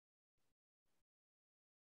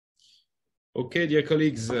Okay, dear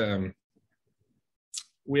colleagues,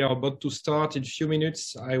 we are about to start in a few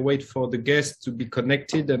minutes. I wait for the guests to be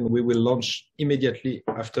connected and we will launch immediately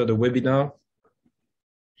after the webinar.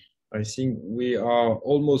 I think we are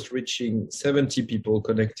almost reaching 70 people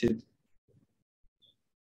connected.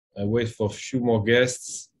 I wait for a few more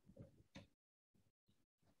guests.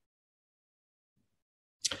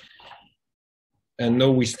 And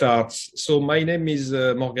now we start. So my name is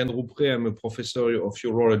Rouprêt. I'm a professor of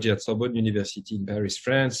urology at Sorbonne University in Paris,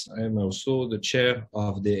 France. I am also the chair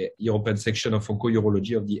of the European section of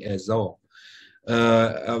onco-urology of the ESOR,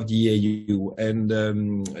 of the EU.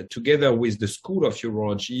 And together with the School of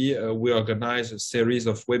Urology, we organize a series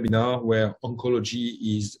of webinars where oncology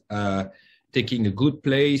is taking a good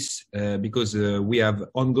place because we have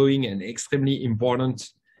ongoing and extremely important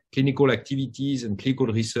clinical activities and clinical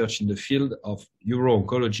research in the field of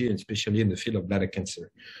uro-oncology, and especially in the field of bladder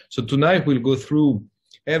cancer. So tonight we'll go through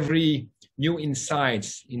every new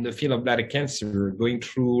insights in the field of bladder cancer, going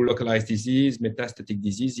through localized disease, metastatic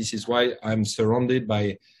disease. This is why I'm surrounded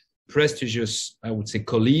by prestigious, I would say,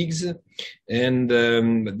 colleagues. And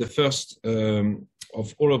the first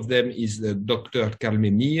of all of them is Dr.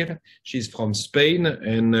 Carme Mir. She's from Spain,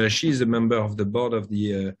 and she's a member of the board of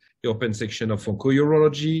the European section of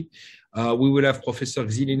onco-urology. We will have Professor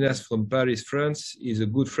Xylinas from Paris, France. He's a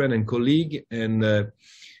good friend and colleague, and a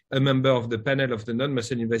member of the panel of the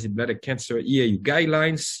non-muscle invasive bladder cancer EAU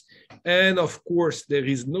guidelines. And of course, there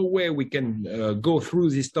is no way we can go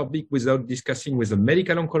through this topic without discussing with a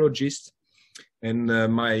medical oncologist. And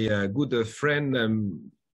my good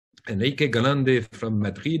friend, Enrique Grande from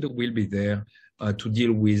Madrid will be there to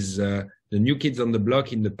deal with the new kids on the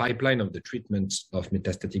block in the pipeline of the treatment of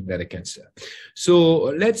metastatic bladder cancer. So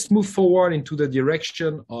let's move forward into the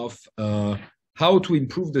direction of how to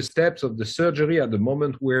improve the steps of the surgery at the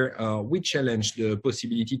moment where we challenge the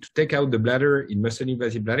possibility to take out the bladder in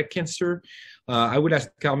muscle-invasive bladder cancer. I will ask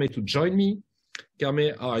Carme to join me.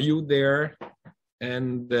 Carme, are you there?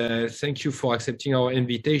 And thank you for accepting our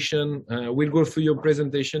invitation. We'll go through your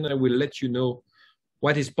presentation. I will let you know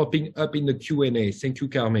what is popping up in the Q&A. Thank you,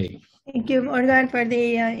 Carme. Thank you, Morgan, for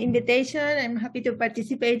the invitation. I'm happy to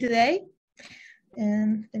participate today.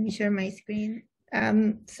 And let me share my screen.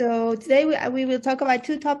 So today we will talk about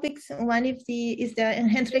two topics. One is the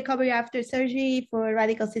enhanced recovery after surgery for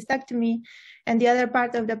radical cystectomy. And the other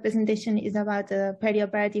part of the presentation is about the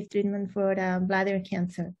perioperative treatment for bladder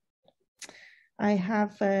cancer. I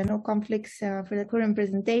have no conflicts for the current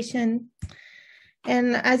presentation.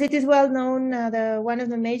 And as it is well known, one of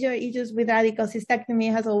the major issues with radical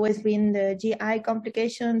cystectomy has always been the GI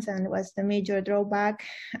complications, and was the major drawback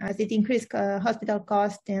as it increased hospital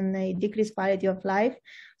cost and a decreased quality of life.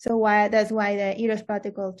 So that's why the EROS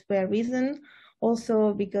protocols were risen.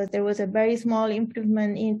 Also because there was a very small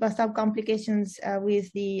improvement in post-op complications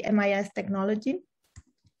with the MIS technology.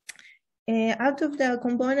 Out of the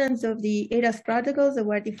components of the EROS protocols that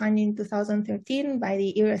were defined in 2013 by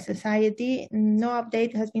the EROS Society, no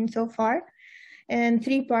update has been so far. And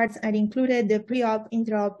three parts are included: the pre-op,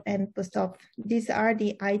 intra-op, and post-op. These are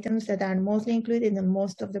the items that are mostly included in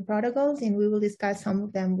most of the protocols, and we will discuss some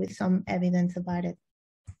of them with some evidence about it.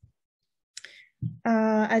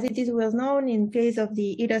 As it is well known, in case of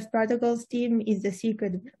the EROS protocols, team is the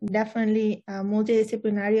secret. Definitely a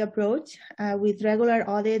multidisciplinary approach with regular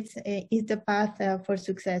audits is the path for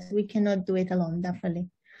success. We cannot do it alone, definitely.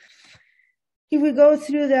 If we go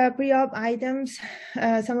through the pre-op items,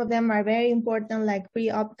 some of them are very important, like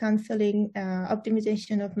pre-op counseling,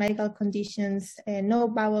 optimization of medical conditions, no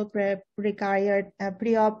bowel prep required,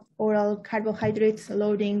 pre-op oral carbohydrates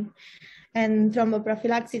loading, and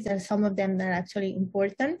thromboprophylaxis are some of them that are actually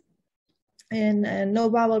important. And no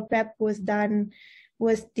bowel prep was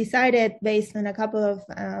decided based on a couple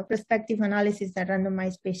of prospective analyses that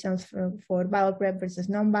randomized patients for bowel prep versus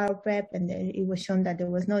non-bowel prep, and it was shown that there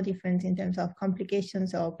was no difference in terms of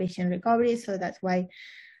complications or patient recovery. So that's why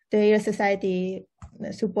the EROS Society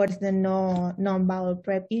supports the non-bowel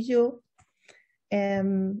prep issue.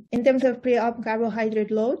 In terms of pre-op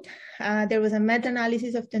carbohydrate load, there was a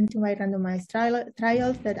meta-analysis of 22 randomized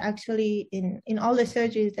trials that actually in all the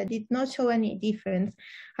surgeries that did not show any difference.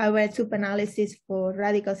 However, sub-analysis for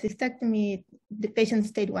radical cystectomy, the patient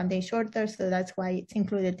stayed 1 day shorter, so that's why it's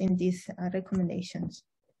included in these recommendations.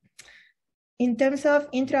 In terms of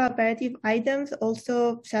intraoperative items,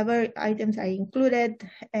 also several items are included,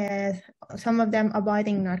 some of them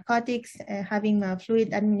avoiding narcotics, having a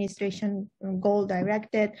fluid administration goal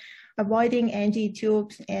directed, avoiding NG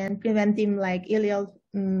tubes, and preventing like ileal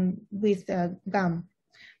with gum,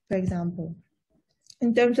 for example.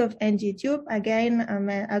 In terms of NG tube, again,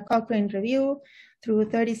 a Cochrane review through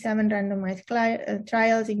 37 randomized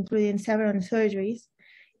trials, including several surgeries,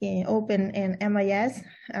 open and MIS,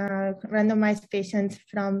 randomized patients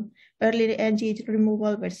from early NG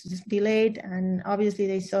removal versus delayed. And obviously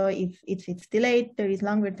they saw if it's delayed, there is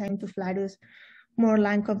longer time to flatus, more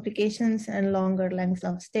lung complications, and longer lengths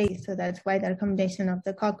of stay. So that's why the recommendation of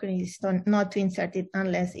the Cochrane is not to insert it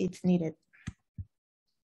unless it's needed.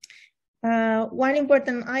 One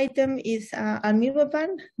important item is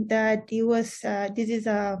almirbapan, that it was, this is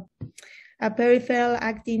a peripheral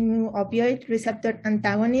acting opioid receptor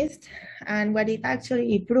antagonist. And what it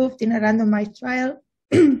actually proved in a randomized trial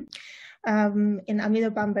in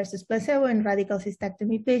almirbapan versus placebo in radical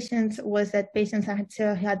cystectomy patients was that patients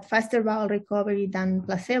had faster bowel recovery than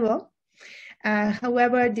placebo.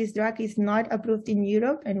 However, this drug is not approved in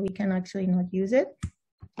Europe and we can actually not use it.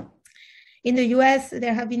 In the US,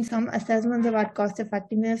 there have been some assessments about cost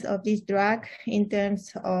effectiveness of this drug in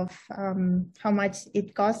terms of how much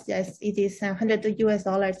it costs. Yes, it is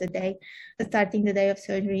 $100 a day, starting the day of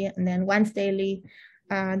surgery, and then once daily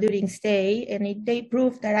during stay. And they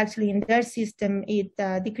proved that actually in their system, it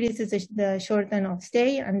decreases the shorten of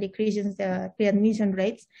stay and decreases the readmission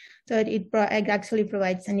rates. So it actually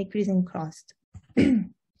provides an increase in cost.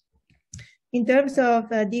 In terms of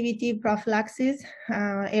DVT prophylaxis,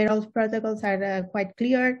 EROS protocols are quite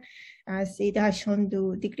clear, as it has shown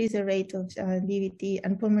to decrease the rate of DVT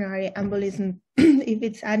and pulmonary embolism if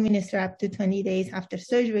it's administered up to 20 days after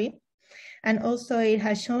surgery. And also it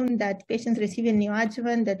has shown that patients receiving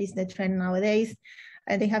neoadjuvant, that is the trend nowadays,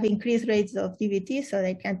 they have increased rates of DVT, so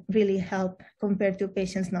they can really help compared to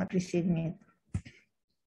patients not receiving it.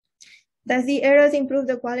 Does the EROS improve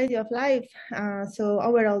the quality of life? So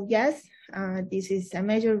overall, yes. This is a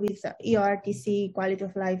measure with EORTC quality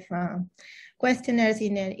of life questionnaires.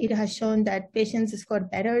 It has shown that patients score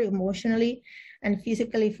better emotionally and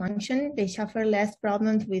physically function. They suffer less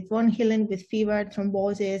problems with wound healing, with fever,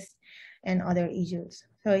 thrombosis, and other issues.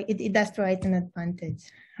 So it does provide an advantage.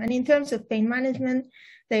 And in terms of pain management,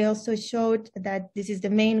 they also showed that this is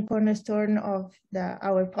the main cornerstone of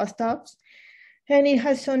our post-ops. And it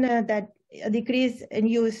has shown that a decrease in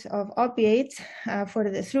use of opiates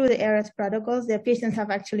through the EROS protocols. The patients have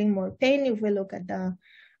actually more pain. If we look at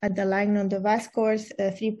the line on the VAS scores,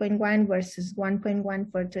 3.1 versus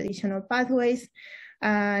 1.1 for traditional pathways.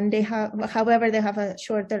 And they have, however, they have a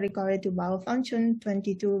shorter recovery to bowel function,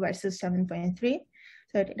 22 versus 7.3.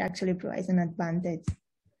 So it actually provides an advantage.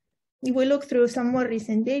 If we look through some more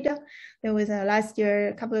recent data, there was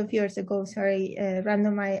a couple of years ago,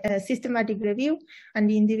 randomized systematic review and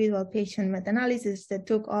the individual patient meta-analysis that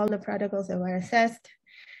took all the protocols that were assessed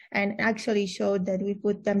and actually showed that we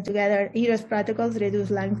put them together, EROS protocols reduce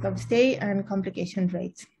length of stay and complication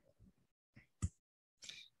rates.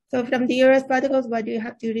 So from the EROS protocols, what you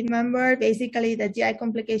have to remember, basically the GI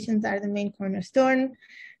complications are the main cornerstone,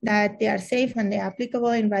 that they are safe and they're applicable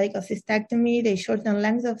in radical cystectomy. They shorten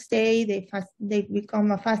lengths of stay. They become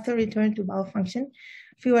a faster return to bowel function,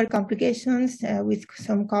 fewer complications with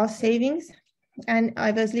some cost savings. And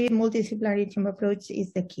obviously, multidisciplinary team approach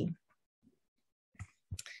is the key.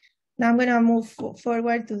 Now I'm going to move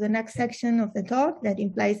forward to the next section of the talk that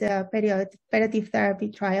implies the perioperative therapy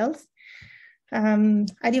trials.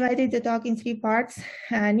 I divided the talk in 3 parts,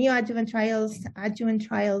 neoadjuvant trials, adjuvant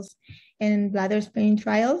trials, and bladder sparing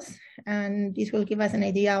trials. And this will give us an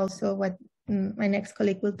idea also what my next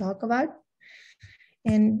colleague will talk about.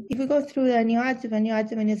 And if we go through the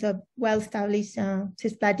neoadjuvant is a well-established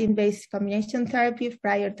cisplatin-based combination therapy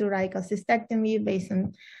prior to radical cystectomy based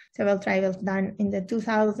on several trials done in the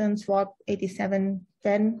 2000s, SWAP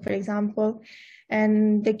 8710, for example.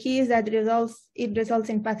 And the key is that it results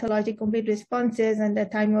in pathologic complete responses at the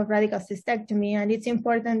time of radical cystectomy. And it's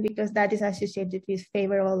important because that is associated with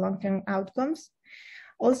favorable long-term outcomes.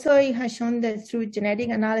 Also, it has shown that through genetic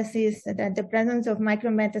analysis that the presence of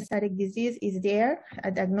micrometastatic disease is there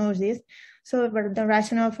at diagnosis. So the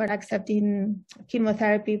rationale for accepting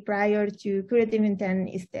chemotherapy prior to curative intent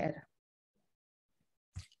is there.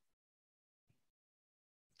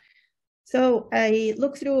 So I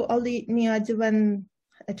look through all the neoadjuvant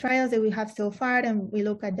trials that we have so far, and we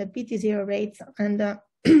look at the PT0 rates. And the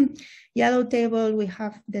yellow table, we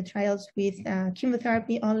have the trials with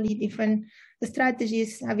chemotherapy only. Different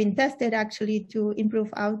strategies have been tested actually to improve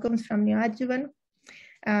outcomes from neoadjuvant.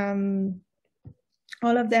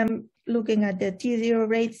 All of them looking at the T0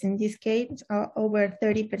 rates in this case are over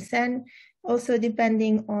 30%. Also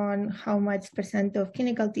depending on how much percent of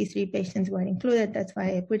clinical T3 patients were included. That's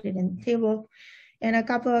why I put it in the table. And a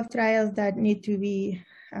couple of trials that need to be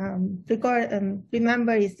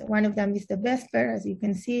Remember, one of them is the Vesper, as you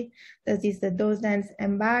can see. That is the dose dense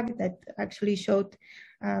MBAG that actually showed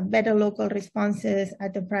better local responses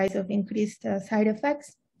at the price of increased side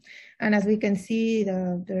effects. And as we can see,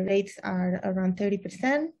 the rates are around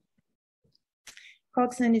 30%.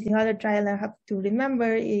 Coxon is the other trial I have to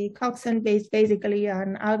remember. Coxon based basically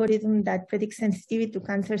an algorithm that predicts sensitivity to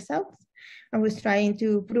cancer cells. I was trying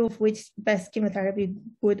to prove which best chemotherapy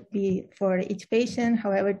would be for each patient,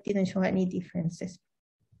 however, it didn't show any differences.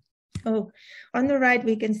 So on the right,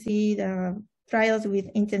 we can see the trials with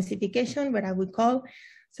intensification, what I would call.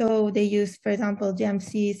 So they use, for example,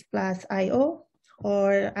 GMCs plus IO,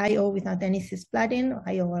 or IO without any cisplatin, or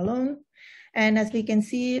IO alone. And as we can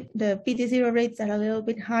see, the PT0 rates are a little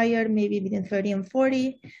bit higher, maybe between 30 and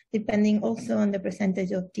 40, depending also on the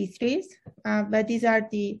percentage of T3s. But these are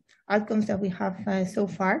the outcomes that we have so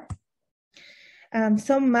far.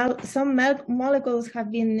 Some molecules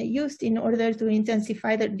have been used in order to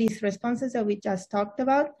intensify these responses that we just talked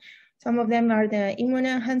about. Some of them are the immune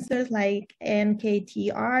enhancers like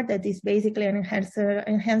NKTR, that is basically an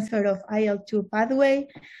enhancer of IL-2 pathway.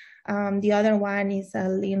 The other one is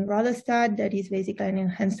linrodostat, that is basically an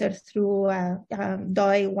enhancer through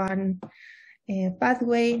DOI1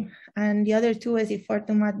 pathway. And the other two is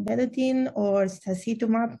enfortumab vedotin or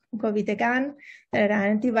sacituzumab govitecan, that are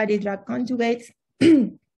antibody drug conjugates.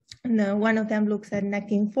 And one of them looks at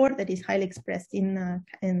Nectin-4, that is highly expressed in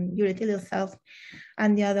urothelial cells,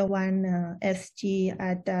 and the other one SG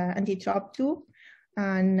at anti-TROP2.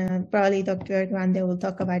 And probably Dr. Grande will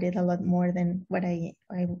talk about it a lot more than what I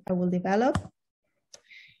will develop.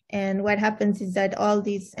 And what happens is that all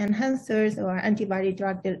these enhancers or antibody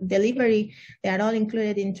drug delivery, they are all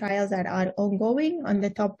included in trials that are ongoing. On the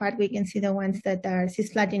top part, we can see the ones that are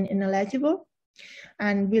cisplatin ineligible.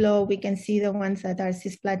 And below, we can see the ones that are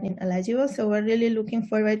cisplatin eligible. So we're really looking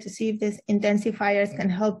forward to see if these intensifiers can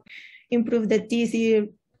help improve the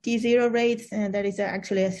T0 rates, and that is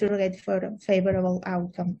actually a surrogate for a favorable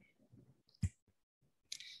outcome.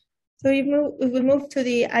 So if we move to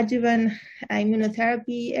the adjuvant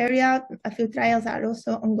immunotherapy area, a few trials are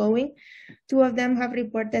also ongoing. Two of them have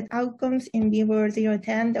reported outcomes in Vivo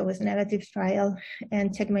 010, that was a negative trial,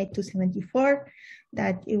 and Checkmate 274,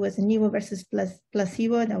 that it was a Nivo versus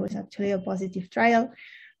placebo, that was actually a positive trial.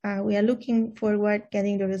 We are looking forward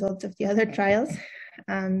getting the results of the other trials.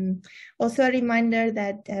 Also a reminder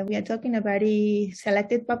that we are talking about a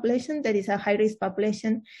selected population, that is a high-risk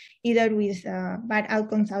population, either with bad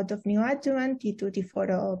outcomes out of neoadjuvant, T2,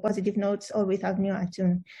 T4, or positive notes, or without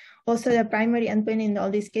neoadjuvant. Also, the primary endpoint in all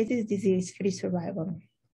these cases is disease-free survival.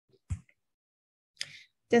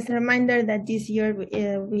 Just a reminder that this year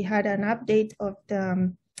we had an update of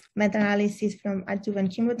the meta-analysis from adjuvant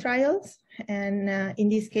chemo trials, and in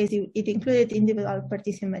this case, it included individual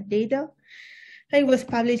participant data. It was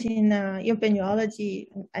published in European Urology,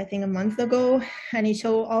 I think, a month ago, and it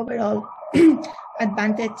showed overall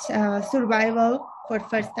advantage survival for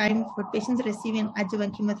first time for patients receiving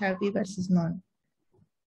adjuvant chemotherapy versus none.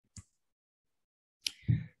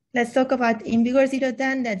 Let's talk about InVigor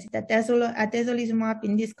 010, that's the atezolizumab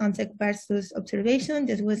in this context versus observation.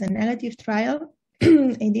 This was a negative trial.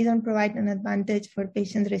 It didn't provide an advantage for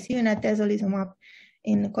patients receiving atezolizumab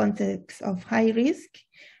in the context of high risk.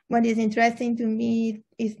 What is interesting to me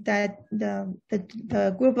is that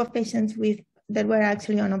the group of patients that were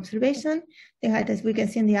actually on observation, they had, as we can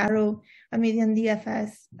see in the arrow, a median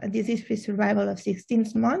DFS, a disease-free survival of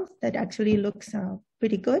 16 months. That actually looks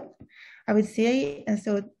pretty good, I would say. And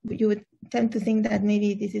so you would tend to think that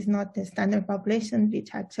maybe this is not the standard population, which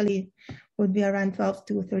actually would be around 12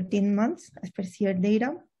 to 13 months as per SEER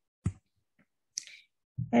data.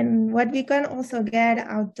 And what we can also get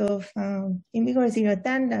out of InVigor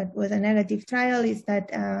 010, that was a negative trial, is that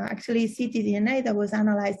actually ctDNA that was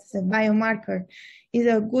analyzed as a biomarker is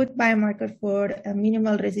a good biomarker for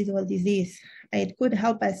minimal residual disease. It could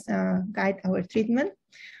help us guide our treatment.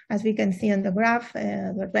 As we can see on the graph,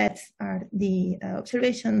 the reds are the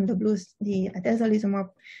observation, the blues, the atezolizumab.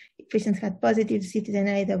 Patients had positive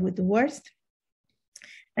ctDNA that would do worst.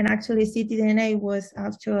 And actually ctDNA was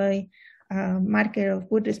actually marker of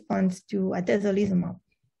good response to atezolizumab.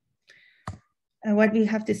 What we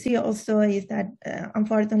have to see also is that,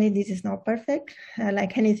 unfortunately, this is not perfect.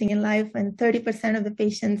 Like anything in life, and 30% of the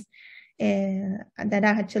patients that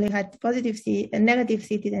actually had negative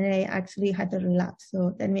ctDNA actually had a relapse.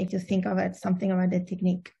 So that makes you think about something about the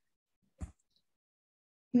technique.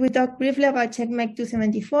 We talked briefly about Checkmate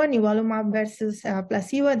 274, nivolumab versus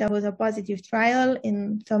placebo. That was a positive trial,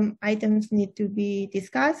 and some items need to be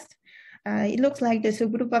discussed. It looks like the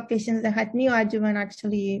subgroup of patients that had neoadjuvant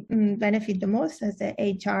actually benefit the most, as the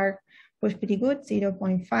HR was pretty good,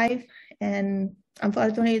 0.5. And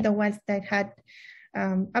unfortunately, the ones that had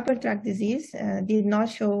upper tract disease did not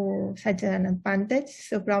show such an advantage.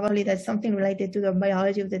 So probably that's something related to the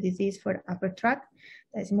biology of the disease for upper tract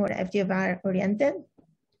that's more FGFR oriented.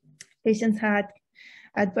 Patients had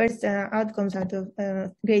adverse outcomes out of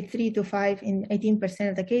grade 3 to 5 in 18%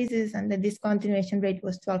 of the cases, and the discontinuation rate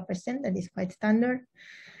was 12%. That is quite standard.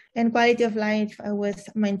 And quality of life was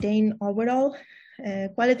maintained overall.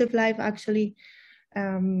 Quality of life actually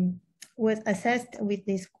was assessed with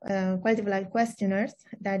these quality of life questionnaires.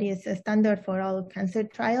 That is a standard for all cancer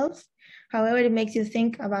trials. However, it makes you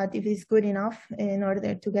think about if it's good enough in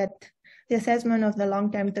order to get the assessment of the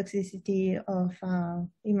long-term toxicity of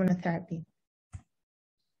immunotherapy.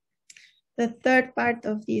 The third part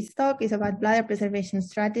of this talk is about bladder preservation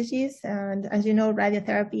strategies. And as you know,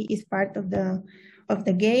 radiotherapy is part of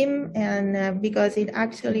the game, and because it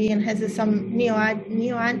actually enhances some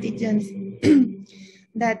neoantigens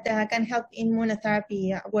that can help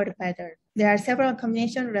immunotherapy work better. There are several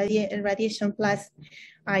combinations: radiation plus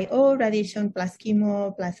IO, radiation plus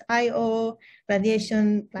chemo plus IO,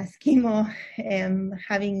 radiation plus chemo,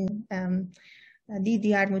 having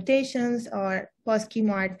DDR mutations, or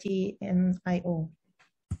post-chemo RT and IO.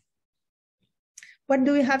 What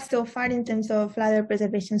do we have so far in terms of bladder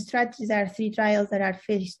preservation strategies? There are 3 trials that are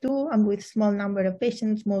phase 2 and with small number of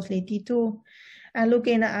patients, mostly T2. And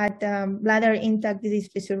looking at bladder intact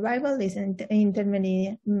disease-free survival is an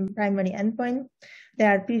intermediate primary endpoint. They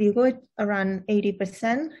are pretty good, around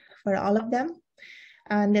 80% for all of them.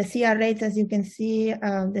 And the CR rates, as you can see,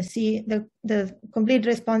 the complete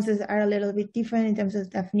responses are a little bit different in terms of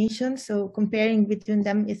definition. So comparing between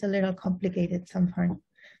them is a little complicated sometimes,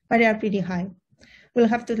 but they are pretty high. We'll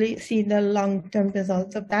have to see the long-term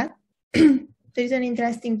results of that. There is an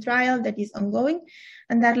interesting trial that is ongoing,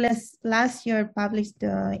 and that last year published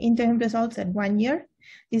interim results at 1 year.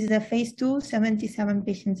 This is a phase 2, 77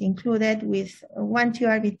 patients included with 1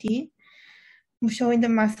 TURBT, showing the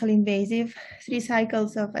muscle invasive, 3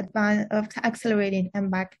 cycles of accelerated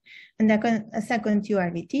MBAC, and a second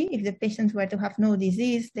TURBT. If the patients were to have no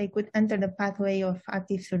disease, they could enter the pathway of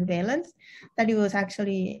active surveillance. That it was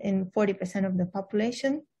actually in 40% of the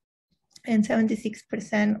population. And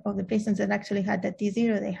 76% of the patients that actually had the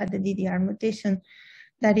T0, they had the DDR mutation.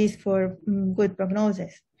 That is for good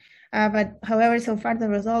prognosis. But however, so far the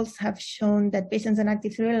results have shown that patients in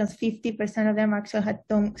active surveillance, 50% of them actually had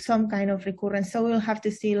some kind of recurrence. So we'll have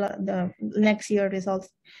to see the next year results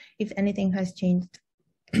if anything has changed.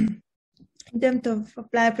 In terms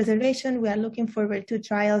of bladder preservation, we are looking forward to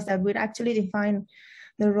trials that would actually define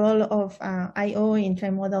the role of IO in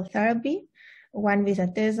trimodal therapy. One with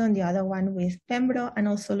atezolizumab, the other one with pembro, and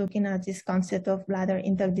also looking at this concept of bladder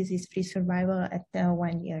intact disease-free survival at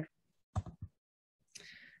 1 year.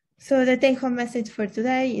 So the take-home message for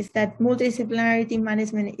today is that multidisciplinarity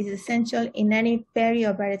management is essential in any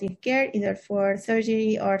perioperative care, either for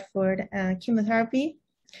surgery or for chemotherapy.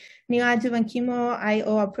 Neoadjuvant chemo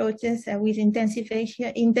IO approaches with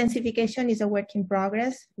intensification is a work in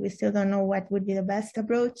progress. We still don't know what would be the best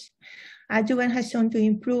approach. Adjuvant has shown to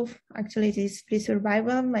improve actually disease-free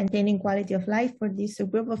survival, maintaining quality of life for this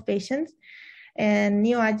subgroup of patients, and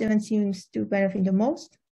neoadjuvant seems to benefit the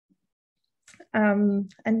most. And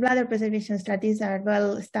bladder preservation strategies are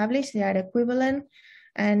well established, they are equivalent,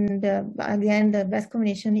 and again, the best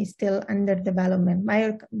combination is still under development.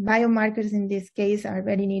 Biomarkers in this case are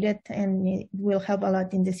very needed and it will help a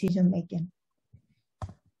lot in decision making.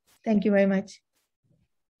 Thank you very much.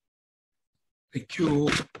 Thank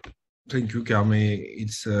you, Carme.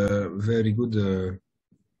 It's a very good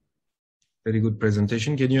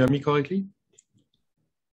presentation. Can you hear me correctly?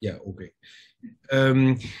 Yeah, okay.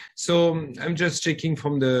 So I'm just checking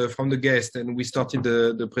from the guest, and we started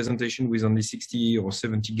the presentation with only 60 or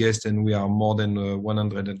 70 guests, and we are more than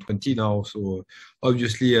 120 now. So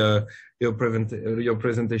obviously, your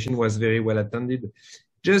presentation was very well attended.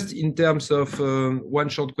 Just in terms of one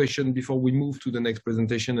short question before we move to the next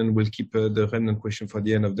presentation, and we'll keep the remnant question for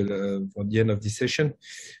the end of this session.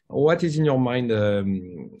 What is in your mind?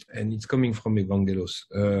 And it's coming from Evangelos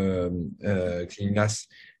Xylinas.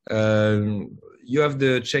 You have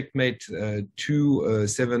the checkmate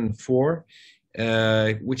 274,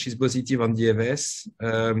 which is positive on DFS,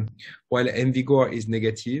 while mVigor is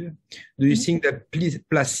negative. Do you think that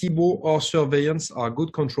placebo or surveillance are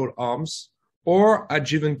good control arms, or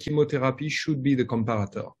adjuvant chemotherapy should be the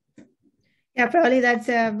comparator? Yeah, probably that's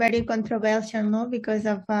very controversial, no, because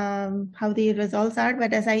of how the results are.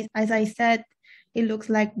 But as I said, it looks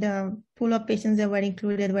like the pool of patients that were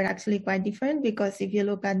included were actually quite different, because if you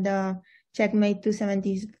look at the Checkmate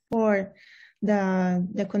 274,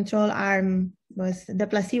 the control arm was, the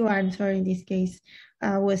placebo arm, sorry, in this case,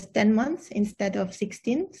 was 10 months instead of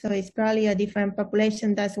 16. So it's probably a different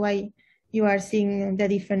population. That's why you are seeing the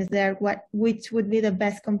difference there. Which would be the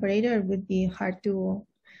best comparator would be hard to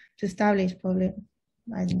establish, probably.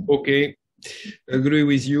 Okay, agree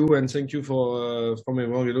with you, and thank you for from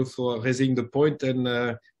Evangelos for raising the point.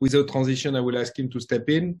 And without transition, I will ask him to step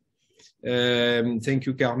in. Thank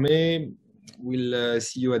you, Carme. We'll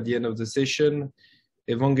see you at the end of the session.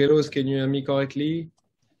 Evangelos, can you hear me correctly?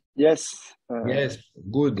 Yes. Yes,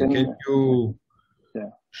 good. Can you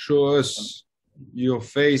show us your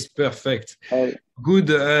face? Perfect. Good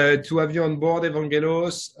to have you on board,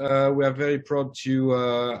 Evangelos. We are very proud to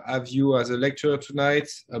have you as a lecturer tonight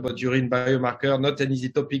about urine biomarker. Not an easy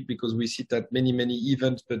topic because we sit at many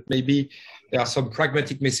events, but maybe there are some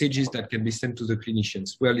pragmatic messages that can be sent to the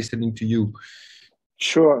clinicians. We are listening to you.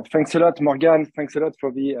 Sure. Thanks a lot, Morgan. Thanks a lot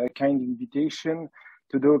for the kind invitation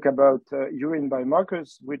to talk about urine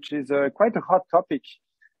biomarkers, which is quite a hot topic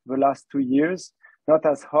the last 2 years. Not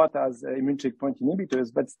as hot as immune checkpoint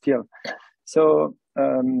inhibitors, but still. So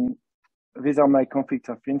these are my conflicts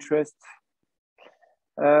of interest.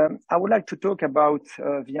 I would like to talk about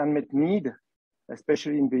the unmet need,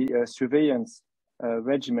 especially in the surveillance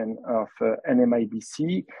regimen of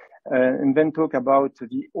NMIBC, and then talk about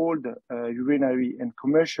the old urinary and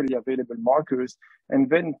commercially available markers, and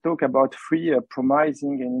then talk about 3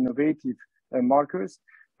 promising and innovative markers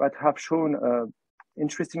that have shown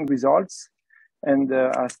interesting results and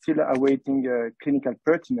are still awaiting clinical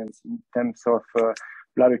pertinence in terms of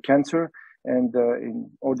bladder cancer and in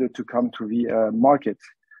order to come to the market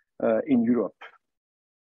in Europe.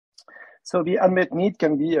 So the unmet need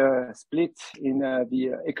can be split in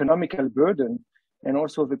the economical burden and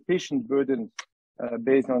also the patient burden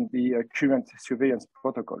based on the current surveillance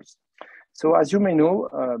protocols. So as you may know,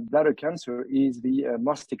 bladder cancer is the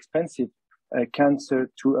most expensive cancer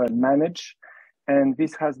to manage. And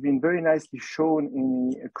this has been very nicely shown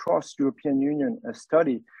in a cross-European Union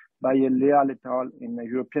study by Lea et al. In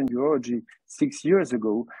European Urology 6 years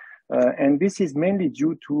ago. And this is mainly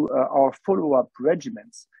due to our follow-up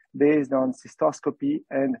regimens based on cystoscopy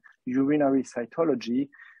and urinary cytology,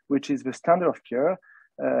 which is the standard of care,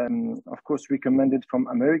 of course, recommended from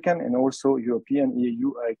American and also European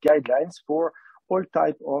EU guidelines for all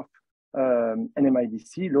type of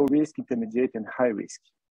NMIBC, low risk, intermediate, and high risk.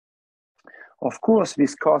 Of course,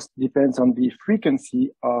 this cost depends on the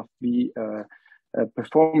frequency of the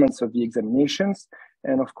performance of the examinations.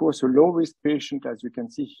 And of course, a low-risk patient, as you can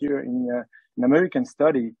see here in an American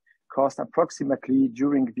study, cost approximately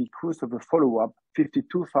during the course of a follow-up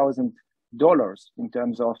 $52,000 in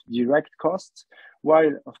terms of direct costs,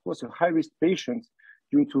 while of course a high-risk patient,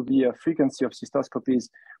 due to the frequency of cystoscopies,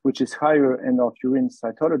 which is higher, and of urine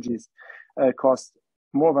cytologies, costs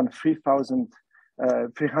more than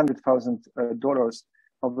 $300,000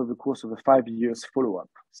 over the course of a 5 years follow-up.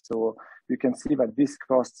 So you can see that these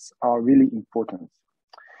costs are really important.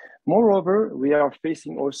 Moreover, we are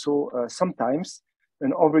facing also sometimes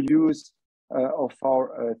an overuse of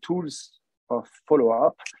our tools of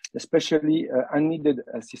follow-up, especially unneeded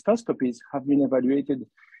cystoscopies have been evaluated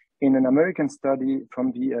in an American study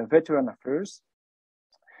from the Veteran Affairs,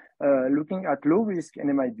 looking at low-risk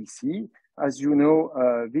NMIBC. As you know,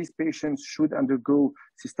 these patients should undergo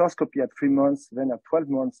cystoscopy at 3 months, then at 12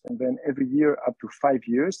 months, and then every year up to 5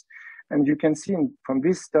 years. And you can see from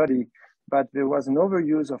this study that there was an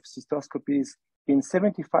overuse of cystoscopies in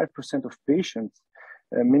 75% of patients,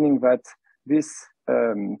 meaning that this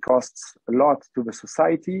costs a lot to the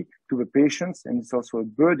society, to the patients, and it's also a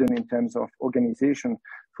burden in terms of organization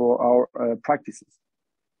for our practices.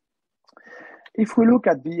 If we look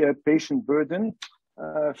at the patient burden,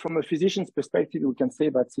 from a physician's perspective, we can say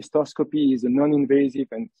that cystoscopy is a non-invasive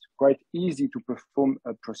and quite easy to perform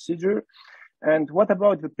a procedure. And what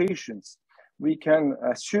about the patients? We can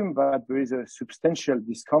assume that there is a substantial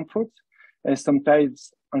discomfort and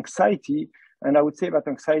sometimes anxiety. And I would say that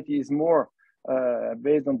anxiety is more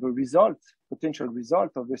based on the potential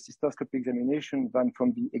result of the cystoscopy examination than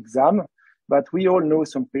from the exam. But we all know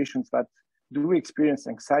some patients that do experience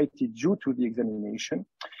anxiety due to the examination.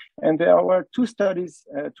 And there were 2 studies,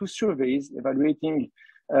 2 surveys evaluating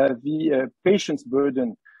the patient's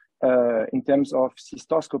burden in terms of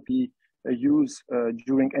cystoscopy use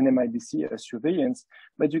during NMIBC surveillance.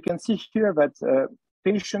 But you can see here that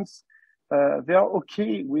patients, they are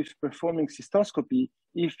okay with performing cystoscopy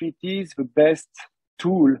if it is the best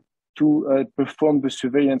tool to perform the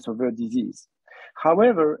surveillance of their disease.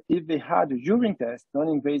 However, if they had a urine test,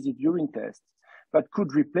 non-invasive urine test, but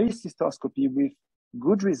could replace cystoscopy with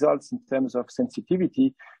good results in terms of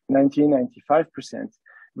sensitivity, 90–95%,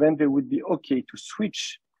 then they would be okay to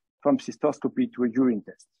switch from cystoscopy to a urine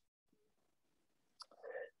test.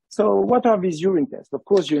 So what are these urine tests? Of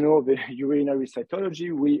course, you know the urinary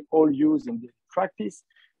cytology we all use in daily practice,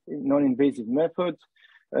 non-invasive method.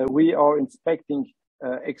 We are inspecting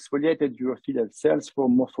exfoliated urothelial cells for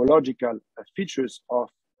morphological features of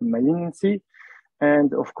malignancy.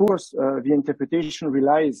 And of course, the interpretation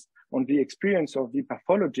relies on the experience of the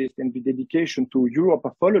pathologist and the dedication to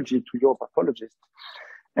uropathology, to uropathologists.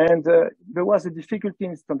 And there was a difficulty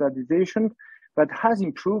in standardization that has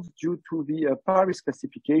improved due to the Paris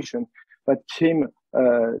classification that came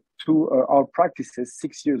to our practices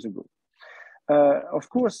 6 years ago. Of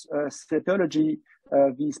course, cytology,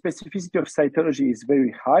 the specificity of cytology is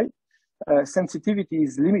very high. Sensitivity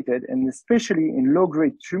is limited, and especially in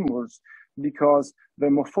low-grade tumors, because the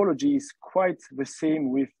morphology is quite the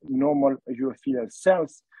same with normal urothelial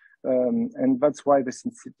cells, and that's why the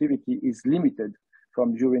sensitivity is limited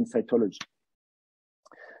from urine cytology.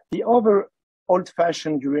 The other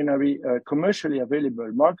old-fashioned urinary commercially available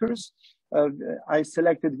markers, I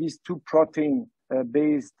selected these two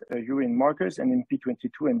protein-based urine markers,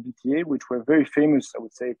 NMP22 and BTA, which were very famous, I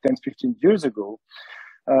would say, 10–15 years ago.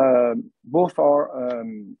 Both are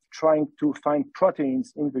trying to find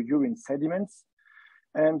proteins in the urine sediments.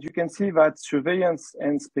 And you can see that surveillance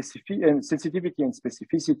and sensitivity and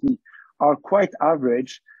specificity are quite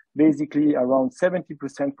average, basically around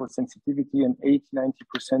 70% for sensitivity and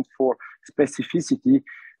 80–90% for specificity.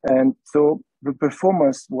 And so the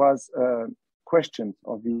performance was questioned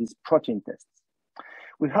of these protein tests.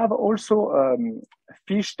 We have also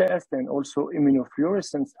FISH test and also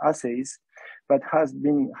immunofluorescence assays that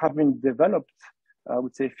have been developed, I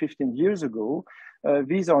would say, 15 years ago.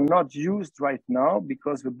 These are not used right now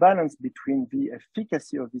because the balance between the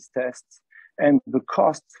efficacy of these tests and the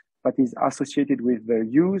cost that is associated with their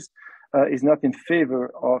use is not in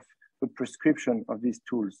favor of the prescription of these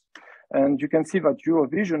tools. And you can see that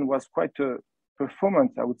Eurovision was quite a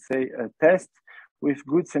performant, I would say, test with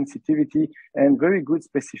good sensitivity and very good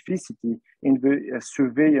specificity in the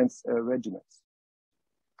surveillance regimens.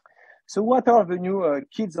 So what are the new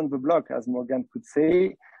kids on the block, as Morgan could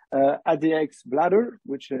say? ADX Bladder,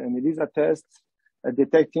 which is an ELISA test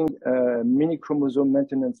detecting mini chromosome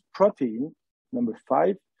maintenance protein, number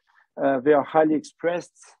 5. They are highly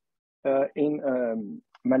expressed in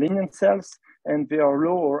malignant cells, and they are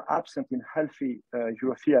low or absent in healthy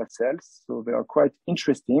urothelial cells. So they are quite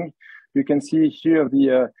interesting. You can see here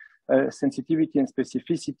the sensitivity and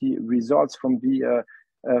specificity results from the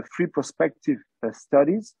 3 prospective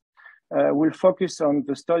studies. We'll focus on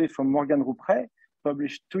the study from Morgan Rouprêt,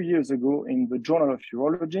 published 2 years ago in the Journal of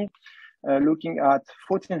Urology, looking at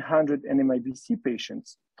 1,400 NMIBC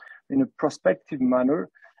patients in a prospective manner.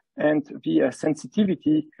 And the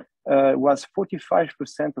sensitivity was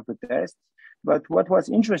 45% of the test. But what was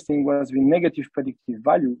interesting was the negative predictive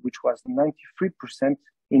value, which was 93%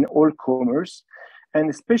 in all comers, and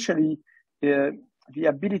especially the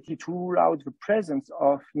ability to rule out the presence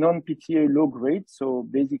of non-PTA low grade, so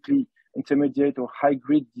basically intermediate or high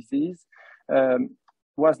grade disease,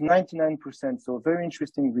 was 99%. So very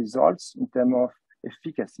interesting results in terms of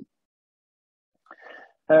efficacy.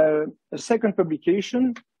 A second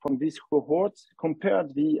publication from this cohort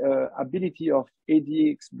compared the ability of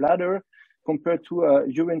ADX Bladder compared to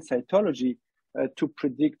urine cytology to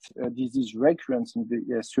predict disease recurrence in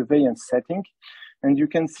the surveillance setting. And you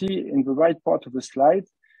can see in the right part of the slide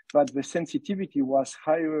that the sensitivity was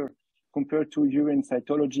higher compared to urine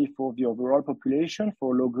cytology for the overall population,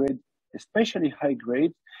 for low grade, especially high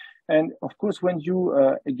grade. And of course, when you,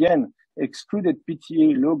 again, excluded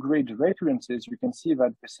PTA low-grade recurrences, you can see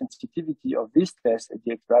that the sensitivity of this test,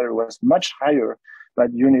 ADX Bladder, was much higher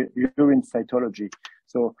than urine cytology.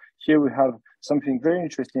 So here we have something very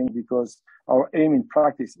interesting because our aim in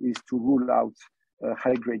practice is to rule out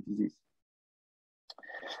high-grade disease.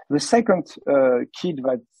 The second kid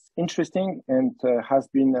that's interesting and has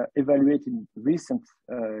been evaluated in recent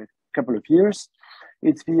couple of years,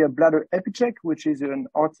 it's the bladder EpiCheck, which is an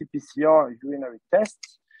RT-PCR urinary test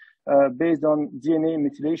based on DNA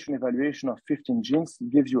methylation evaluation of 15 genes.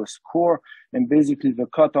 It gives you a score, and basically the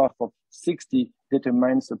cutoff of 60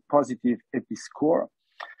 determines a positive EPI score.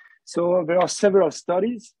 So there are several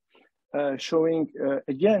studies showing,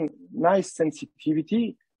 again, nice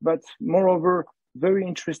sensitivity, but moreover, very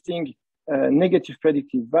interesting negative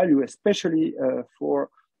predictive value, especially for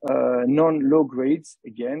non-low grades,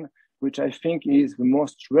 again, which I think is the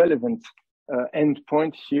most relevant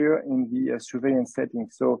endpoint here in the surveillance setting.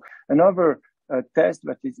 So another test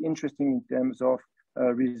that is interesting in terms of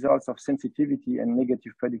results of sensitivity and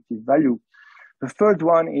negative predictive value. The third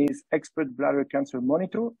one is expert bladder cancer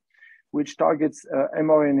monitor, which targets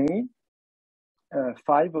mRNA,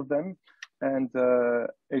 5 of them, and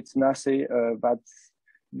it's an assay that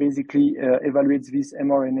basically evaluates this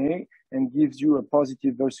mRNA and gives you a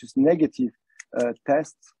positive versus negative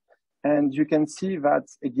test. And you can see that,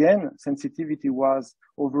 again, sensitivity was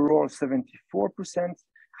overall 74%,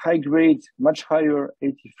 high grade, much higher,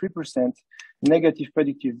 83%, negative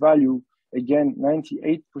predictive value, again,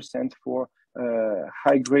 98% for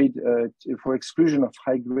high grade, for exclusion of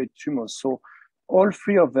high grade tumors. So all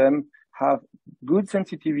 3 of them have good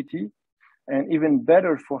sensitivity and even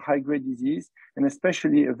better for high grade disease, and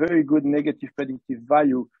especially a very good negative predictive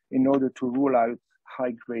value in order to rule out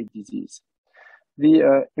high grade disease.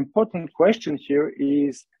 The important question here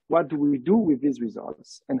is, what do we do with these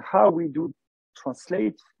results, and how we do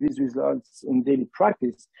translate these results in daily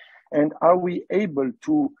practice, and are we able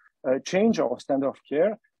to change our standard of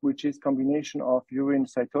care, which is combination of urine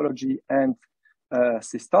cytology and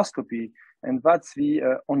cystoscopy? And that's the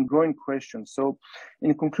ongoing question. So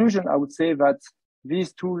in conclusion, I would say that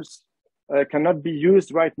these tools cannot be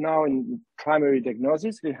used right now in primary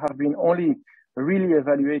diagnosis. They have been only really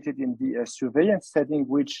evaluated in the surveillance setting,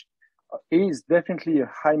 which is definitely a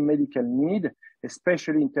high medical need,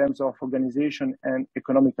 especially in terms of organization and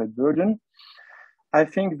economical burden. I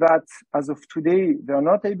think that as of today, they are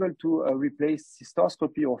not able to replace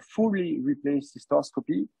cystoscopy or fully replace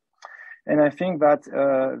cystoscopy. And I think that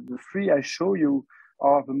the 3 I show you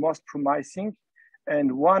are the most promising.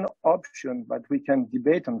 And one option that we can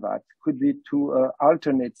debate on that could be to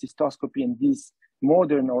alternate cystoscopy in these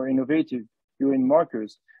modern or innovative urine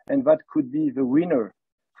markers. And that could be the winner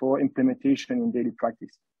for implementation in daily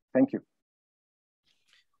practice. Thank you.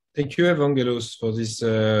 Thank you, Evangelos, for this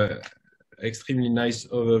extremely nice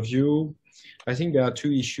overview. I think there are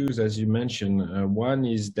 2 issues, as you mentioned. One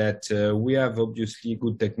is that we have obviously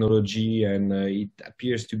good technology and it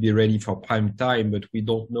appears to be ready for prime time, but we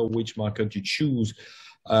don't know which marker to choose.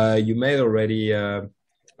 You made already, I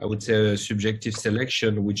would say, a subjective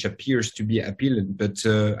selection, which appears to be appealing, but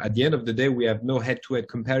at the end of the day, we have no head-to-head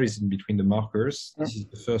comparison between the markers. This is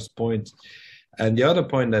the first point. And the other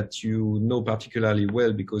point that you know particularly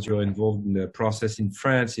well, because you're involved in the process in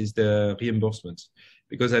France, is the reimbursement.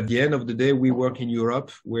 Because at the end of the day, we work in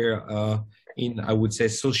Europe, where in, I would say,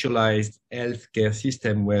 socialized healthcare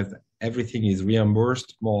system where everything is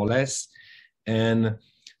reimbursed, more or less. And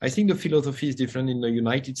I think the philosophy is different in the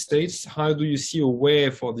United States. How do you see a way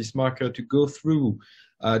for this marker to go through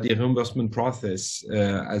the reimbursement process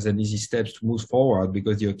as an easy steps to move forward?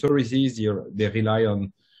 Because the authorities, they rely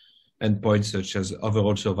on endpoints such as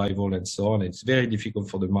overall survival and so on. It's very difficult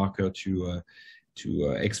for the marker to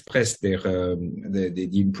express the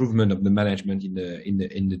improvement of the management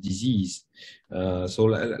in the disease. So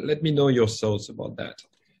let me know your thoughts about that.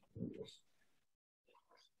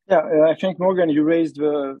 Yeah, I think, Morgan, you raised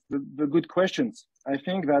the good questions. I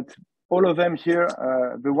think that all of them here,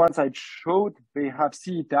 the ones I showed, they have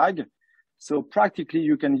CE tag, so practically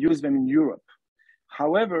you can use them in Europe.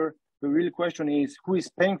 However, the real question is, who is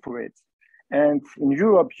paying for it? And in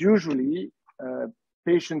Europe, usually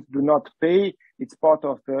patients do not pay. It's part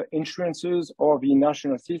of the insurances or the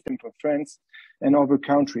national system for France and other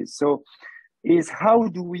countries. So is how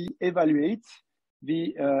do we evaluate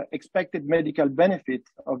the expected medical benefit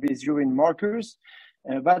of these urine markers?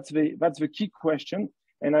 That's the key question.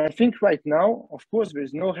 And I think right now, of course,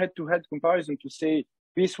 there's no head-to-head comparison to say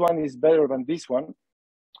this one is better than this one.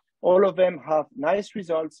 All of them have nice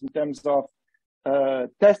results in terms of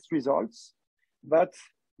test results, but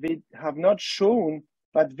they have not shown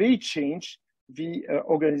that they change the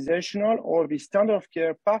organizational or the standard of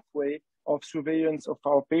care pathway of surveillance of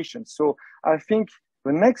our patients. So I think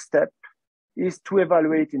the next step is to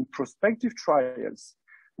evaluate in prospective trials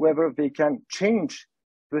whether they can change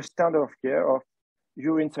the standard of care of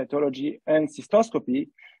urine cytology and cystoscopy.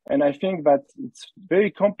 And I think that it's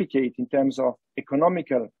very complicated in terms of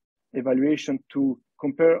economical evaluation to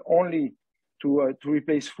compare only to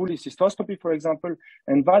replace fully cystoscopy, for example.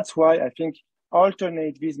 And that's why I think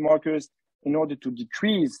alternate these markers in order to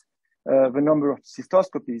decrease the number of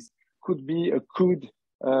cystoscopies could be a good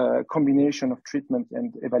combination of treatment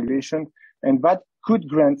and evaluation. And that could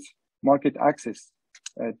grant market access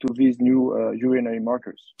to these new urinary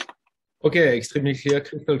markers. Okay, extremely clear,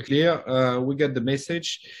 crystal clear. We get the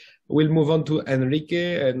message. We'll move on to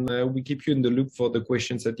Enrique, and we keep you in the loop for the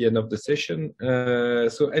questions at the end of the session.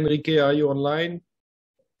 So Enrique, are you online?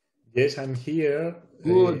 Yes, I'm here.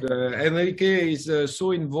 Good. Enrique is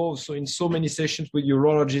so involved in so many sessions with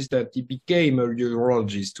urologists that he became a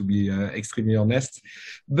urologist, to be extremely honest.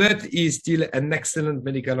 But he's still an excellent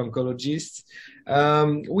medical oncologist.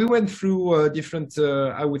 We went through different,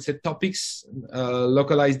 I would say, topics,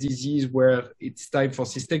 localized disease, where it's time for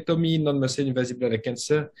cystectomy, non-muscle invasive bladder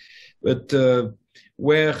cancer, but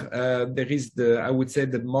where there is I would say,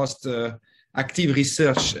 the most active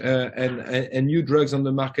research and new drugs on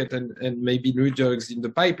the market and maybe new drugs in the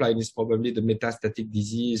pipeline is probably the metastatic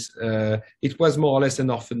disease. It was more or less an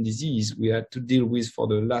orphan disease we had to deal with for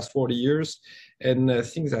the last 40 years, and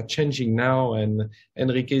things are changing now, and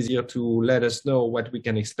Enrique is here to let us know what we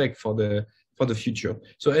can expect for the future.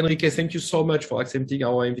 So Enrique, thank you so much for accepting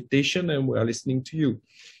our invitation, and we are listening to you.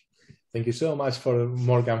 Thank you so much,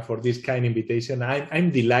 Morgan, for this kind invitation.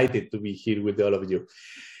 I'm delighted to be here with all of you.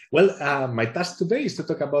 Well, my task today is to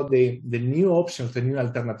talk about the new options, the new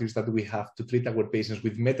alternatives that we have to treat our patients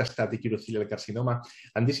with metastatic urothelial carcinoma.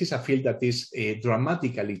 And this is a field that is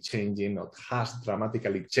dramatically changing, or has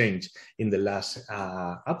dramatically changed in the last,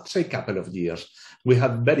 I would say, couple of years. We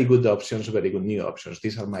have very good options, very good new options.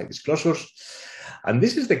 These are my disclosures. And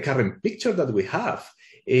this is the current picture that we have.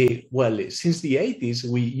 Well, since the 80s,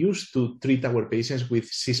 we used to treat our patients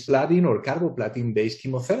with cisplatin or carboplatin-based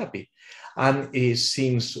chemotherapy. And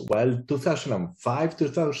since, well, 2005,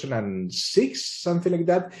 2006, something like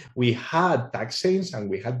that, we had taxanes and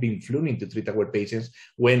we had beenflunin to treat our patients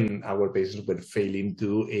when our patients were failing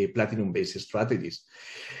to platinum-based strategies.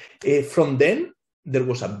 From then, there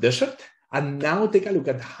was a desert. And now take a look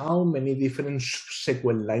at how many different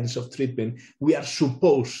subsequent lines of treatment we are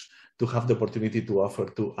supposed to have the opportunity to offer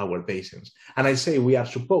to our patients. And I say we are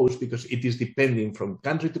supposed because it is depending from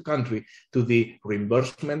country to country to the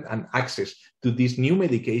reimbursement and access to these new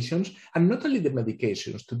medications, and not only the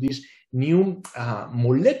medications, to these new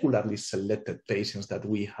molecularly selected patients that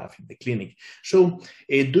we have in the clinic. So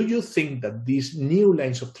do you think that these new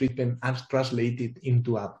lines of treatment are translated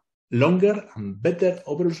into a longer and better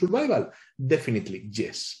overall survival? Definitely,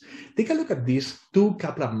 yes. Take a look at these two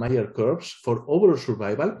Kaplan-Meier curves for overall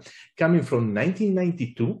survival coming from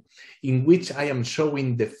 1992, in which I am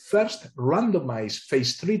showing the first randomized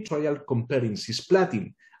phase 3 trial comparing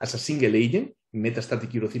cisplatin as a single agent,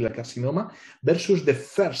 metastatic urothelial carcinoma, versus the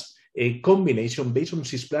first combination based on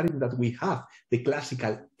cisplatin that we have, the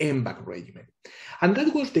classical MVAC regimen. And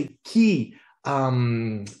that was the key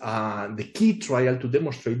trial to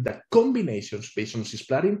demonstrate that combinations based on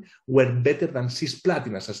cisplatin were better than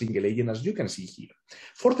cisplatin as a single agent, as you can see here.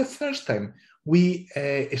 For the first time, we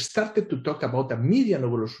started to talk about a median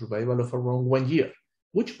overall survival of around 1 year,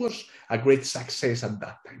 which was a great success at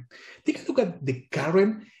that time. Take a look at the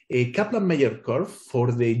current Kaplan-Meier curve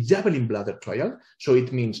for the Javelin Bladder trial. So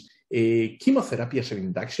it means chemotherapy as an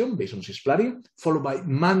induction based on cisplatin, followed by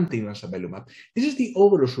maintenance avelumab. This is the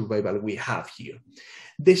overall survival we have here.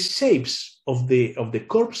 The shapes of the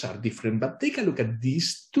curves are different, but take a look at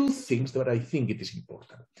these two things that I think it is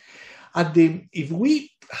important. If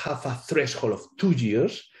we have a threshold of 2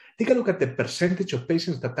 years, take a look at the percentage of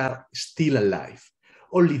patients that are still alive.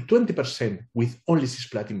 Only 20% with only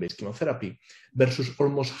cisplatin-based chemotherapy versus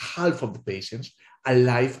almost half of the patients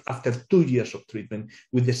alive after 2 years of treatment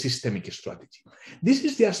with the systemic strategy. This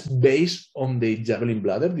is just based on the Javelin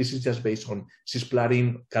Bladder. This is just based on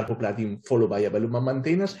cisplatin, carboplatin, followed by avelumab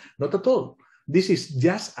maintenance. Not at all. This is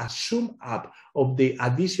just a sum up of the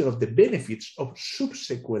addition of the benefits of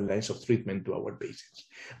subsequent lines of treatment to our patients.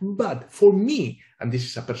 But for me, and this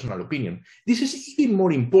is a personal opinion, this is even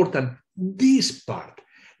more important, this part,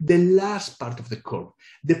 the last part of the curve,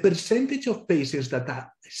 the percentage of patients that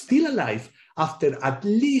are still alive after at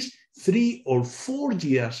least 3 or 4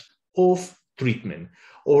 years of treatment,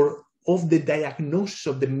 or of the diagnosis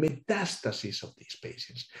of the metastasis of these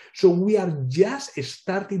patients. So we are just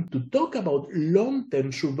starting to talk about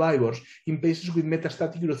long-term survivors in patients with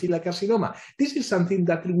metastatic urothelial carcinoma. This is something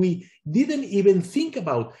that we didn't even think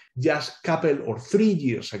about just a couple or 3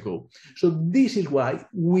 years ago. So this is why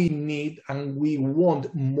we need and we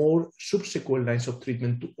want more subsequent lines of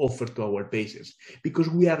treatment to offer to our patients, because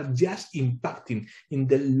we are just impacting in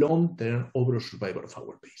the long-term overall survival of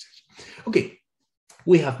our patients. Okay.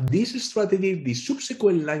 We have this strategy, the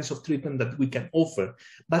subsequent lines of treatment that we can offer,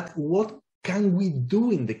 but what can we do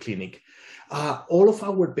in the clinic? All of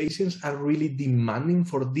our patients are really demanding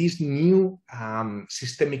for these new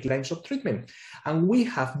systemic lines of treatment. And we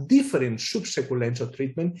have different subsequent lines of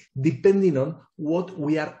treatment depending on what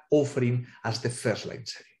we are offering as the first line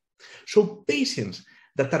setting. So patients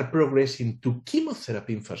that are progressing to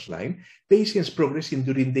chemotherapy in first line, patients progressing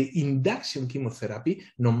during the induction chemotherapy,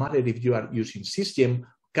 no matter if you are using cisgem,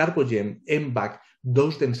 Carbogem, MVAC,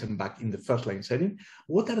 dose-dense MVAC in the first-line setting,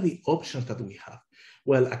 what are the options that we have?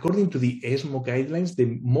 Well, according to the ESMO guidelines,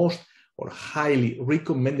 the most or highly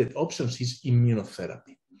recommended options is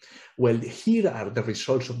immunotherapy. Well, here are the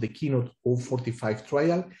results of the Keynote 045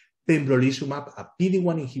 trial. Pembrolizumab, a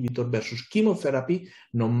PD-1 inhibitor versus chemotherapy,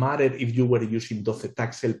 no matter if you were using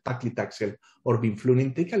docetaxel, paclitaxel, or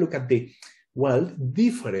vinflunin. Take a look at the, well,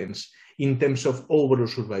 difference in terms of overall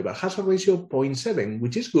survival. Hazard ratio 0.7,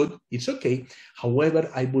 which is good, it's okay.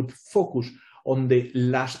 However, I would focus on the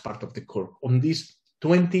last part of the curve, on these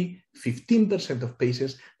 15% of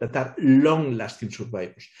patients that are long-lasting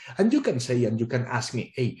survivors. And you can say, and you can ask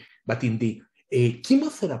me, hey, but in the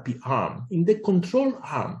chemotherapy arm, in the control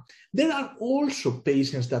arm, there are also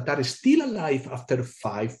patients that are still alive after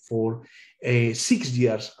 5, 4, 6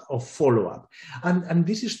 years of follow-up. And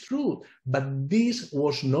this is true, but this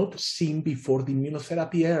was not seen before the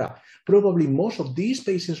immunotherapy era. Probably most of these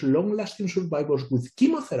patients, long-lasting survivors with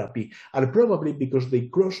chemotherapy, are probably because they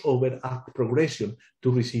cross over at progression to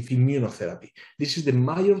receive immunotherapy. This is the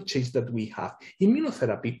major change that we have.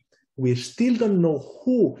 Immunotherapy, we still don't know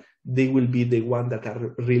who they will be the one that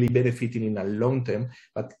are really benefiting in a long term,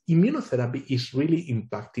 but immunotherapy is really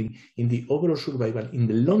impacting in the overall survival, in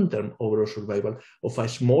the long-term overall survival of a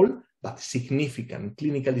small but significant,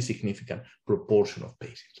 clinically significant proportion of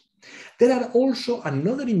patients. There are also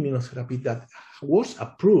another immunotherapy that was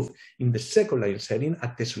approved in the second-line setting,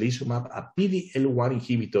 atezolizumab, a PD-L1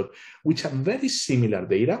 inhibitor, which have very similar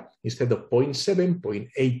data. Instead of 0.7,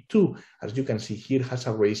 0.82, as you can see here, has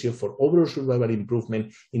a ratio for overall survival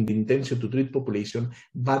improvement in the intention to treat population.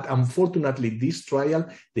 But unfortunately, this trial,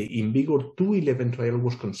 the InVigor 211 trial,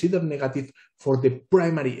 was considered negative for the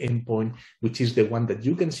primary endpoint, which is the one that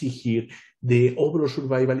you can see here, the overall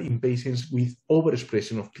survival in patients with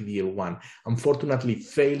overexpression of PD-L1, unfortunately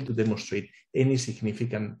failed to demonstrate any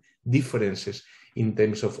significant differences in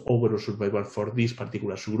terms of overall survival for this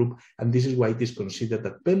particular subgroup. And this is why it is considered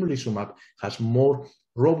that pembrolizumab has more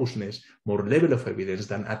robustness, more level of evidence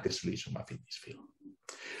than atezolizumab in this field.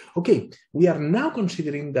 Okay, we are now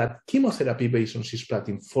considering that chemotherapy based on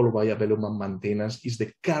cisplatin followed by avelumab maintenance is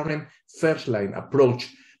the current first-line approach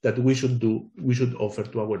that we should offer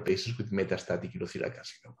to our patients with metastatic urothelial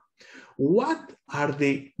carcinoma. What are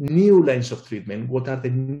the new lines of treatment? What are the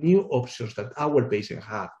new options that our patients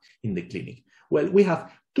have in the clinic? Well, we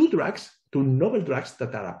have two novel drugs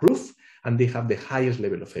that are approved, and they have the highest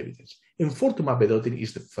level of evidence. Enfortumab vedotin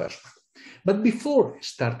is the first one. But before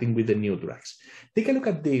starting with the new drugs, take a look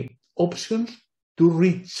at the options to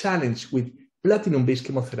re-challenge with platinum-based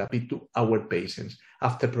chemotherapy to our patients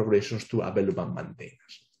after progressions to avelumab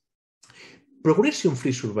maintenance.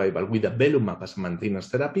 Progression-free survival with avelumab as maintenance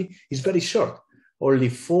therapy is very short, only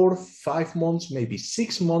 4, 5 months, maybe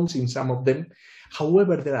 6 months in some of them.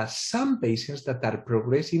 However, there are some patients that are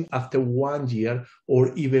progressing after 1 year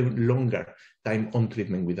or even longer time on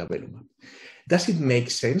treatment with avelumab. Does it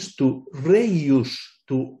make sense to reuse,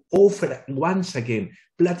 to offer once again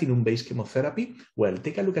platinum-based chemotherapy? Well,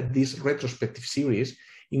 take a look at this retrospective series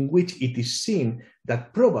in which it is seen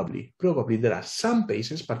that probably there are some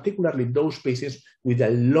patients, particularly those patients with a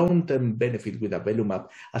long-term benefit with avelumab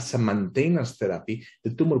as a maintenance therapy,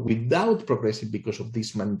 the tumor without progressing because of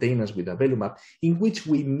this maintenance with avelumab, in which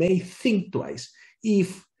we may think twice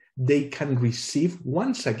if they can receive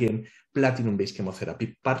once again platinum-based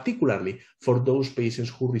chemotherapy, particularly for those patients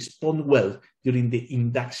who respond well during the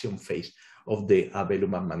induction phase of the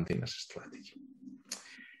avelumab maintenance strategy.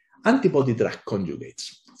 Antibody-drug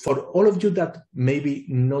conjugates. For all of you that may be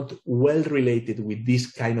not well related with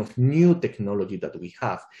this kind of new technology that we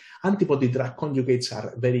have, antibody-drug conjugates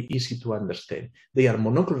are very easy to understand. They are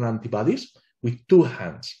monoclonal antibodies with two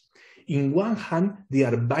hands. In one hand, they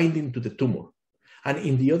are binding to the tumor. And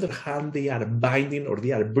in the other hand, they are binding, or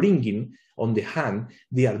they are bringing on the hand,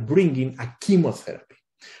 they are bringing a chemotherapy.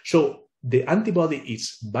 So the antibody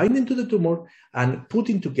is binding to the tumor and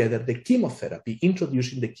putting together the chemotherapy,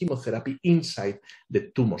 introducing the chemotherapy inside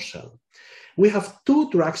the tumor cell. We have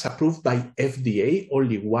two drugs approved by FDA,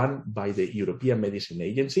 only one by the European Medicine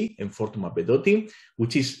Agency, enfortumab vedotin,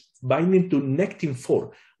 which is binding to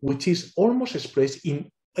Nectin-4, which is almost expressed in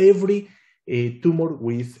every tumor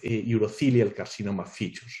with urothelial carcinoma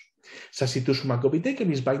features. Sacituzumab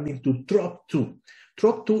govitecan is binding to TROP2.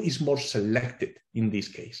 TROP2 is more selected in this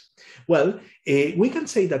case. Well, we can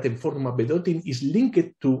say that enfortumab vedotin is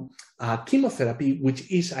linked to chemotherapy, which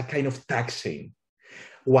is a kind of taxane,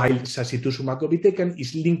 while sacituzumab govitecan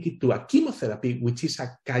is linked to a chemotherapy, which is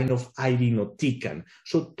a kind of irinotecan.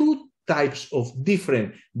 So two types of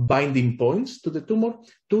different binding points to the tumor,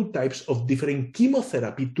 two types of different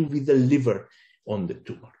chemotherapy to be delivered on the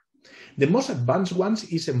tumor. The most advanced ones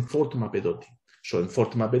is enfortumab vedotin. So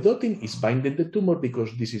enfortumab vedotin is binding the tumor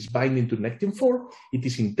because this is binding to Nectin-4. It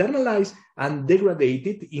is internalized and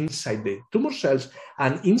degraded inside the tumor cells,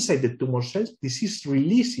 and inside the tumor cells, this is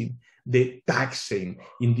releasing the taxane,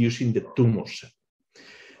 inducing the tumor cell.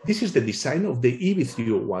 This is the design of the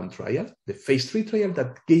EV301 trial, the phase 3 trial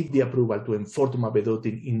that gave the approval to enfortumab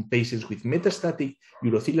vedotin in patients with metastatic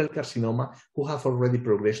urothelial carcinoma who have already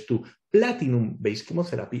progressed to platinum-based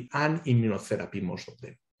chemotherapy and immunotherapy, most of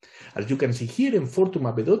them. As you can see here,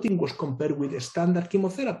 enfortumab vedotin was compared with standard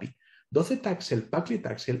chemotherapy, docetaxel,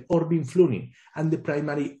 paclitaxel, or vinflunin, and the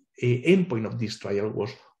primary endpoint of this trial was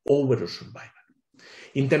overall survival.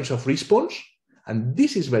 In terms of response, and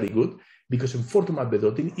this is very good, because enfortumab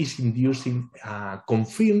vedotin is inducing a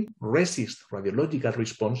confirmed RECIST radiological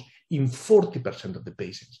response in 40% of the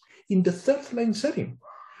patients in the third-line setting.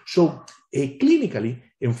 So clinically,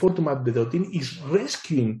 enfortumab vedotin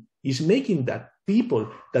is making that people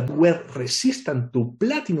that were resistant to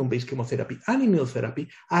platinum-based chemotherapy and immunotherapy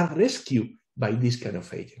are rescued by these kind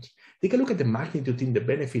of agents. Take a look at the magnitude in the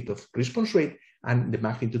benefit of response rate and the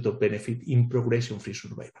magnitude of benefit in progression-free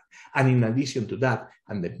survival. And in addition to that,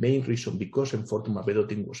 and the main reason because enfortumab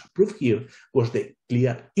vedotin was approved here, was the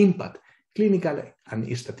clear impact, clinical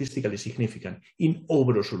and statistically significant, in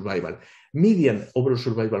overall survival. Median overall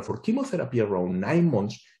survival for chemotherapy around 9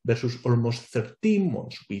 months versus almost 13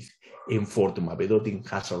 months with enfortumab vedotin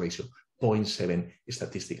has a ratio 0.7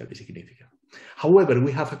 statistically significant. However,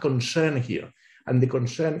 we have a concern here, and the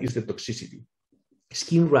concern is the toxicity.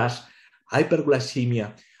 Skin rash,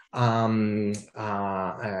 hyperglycemia,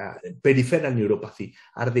 peripheral neuropathy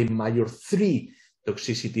are the major 3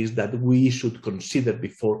 toxicities that we should consider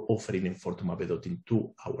before offering enfortumab vedotin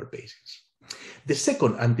to our patients. The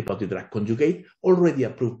second antibody drug conjugate, already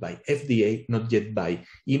approved by FDA, not yet by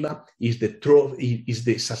EMA, is the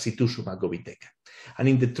sacituzumab govitecan. And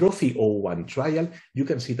in the TROPHY-01 trial, you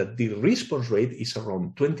can see that the response rate is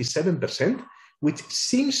around 27%, which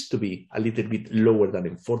seems to be a little bit lower than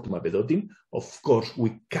enfortumab vedotin. Of course,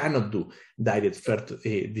 we cannot do direct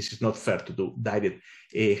this is not fair to do direct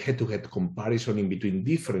head-to-head comparison in between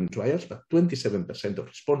different trials, but 27% of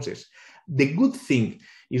responses. The good thing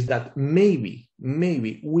is that maybe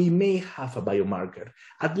we may have a biomarker,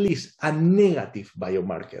 at least a negative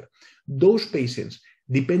biomarker. Those patients,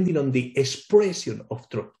 depending on the expression of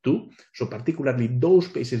TROP2, so particularly those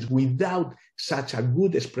patients without such a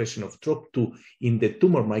good expression of TROP2 in the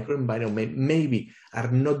tumor microenvironment, maybe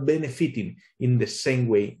are not benefiting in the same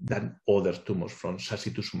way than other tumors from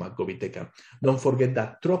sacituzumab govitecan. Don't forget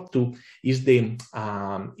that TROP2 is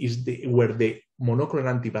where the monoclonal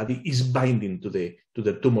antibody is binding to the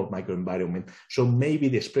tumor microenvironment. So maybe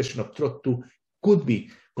the expression of TROP2 could be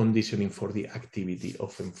conditioning for the activity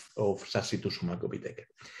of sacituzumab govitecan.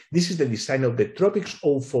 This is the design of the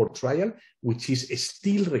TROPICS-04 trial, which is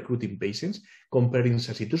still recruiting patients, comparing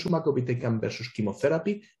sacituzumab govitecan versus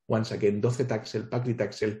chemotherapy, once again docetaxel,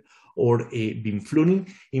 paclitaxel, or vinflunin,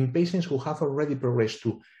 in patients who have already progressed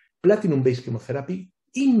to platinum-based chemotherapy,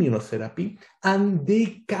 immunotherapy, and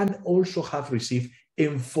they can also have received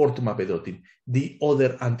enfortumab vedotin, the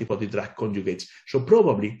other antibody drug conjugates. So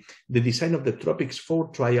probably the design of the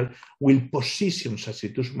TROPICS-04 trial will position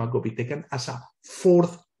sacituzumab govitecan as a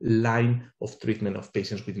 4th line of treatment of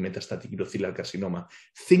patients with metastatic urothelial carcinoma.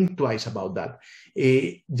 Think twice about that.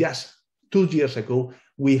 Just 2 years ago,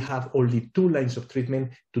 we have only 2 lines of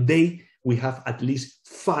treatment. Today, we have at least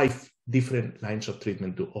 5 different lines of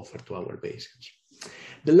treatment to offer to our patients.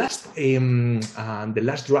 The last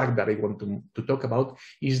drug that I want to talk about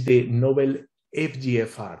is the novel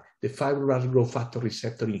FGFR, the fibroblast growth factor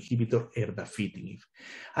receptor inhibitor erdafitinib.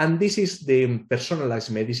 And this is the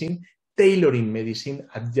personalized medicine, tailoring medicine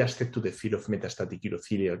adjusted to the field of metastatic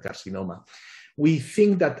urothelial carcinoma. We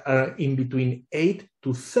think that in between 8 to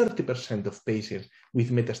 30% of patients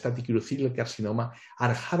with metastatic urothelial carcinoma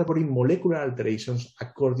are harboring molecular alterations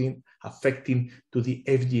affecting to the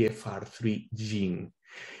FGFR3 gene,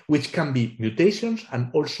 which can be mutations and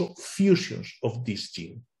also fusions of this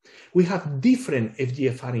gene. We have different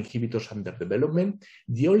FGFR inhibitors under development.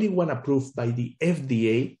 The only one approved by the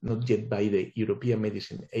FDA, not yet by the European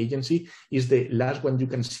Medicine Agency, is the last one you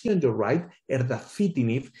can see on your right,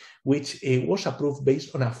 erdafitinib, which was approved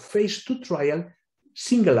based on a phase 2 trial,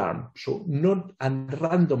 single arm, so not a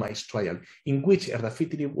randomized trial, in which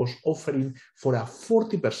erdafitinib was offering for a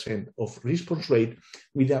 40% of response rate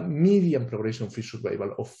with a median progression-free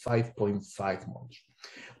survival of 5.5 months.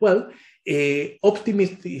 Well,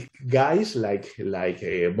 optimistic guys like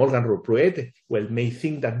Morgan Rouprêt may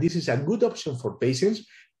think that this is a good option for patients.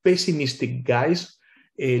 Pessimistic guys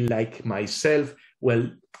like myself, well,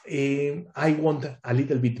 I want a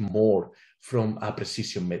little bit more from a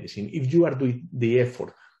precision medicine. If you are doing the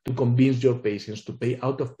effort to convince your patients to pay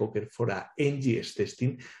out of pocket for a NGS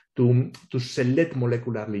testing, to select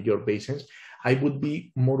molecularly your patients, I would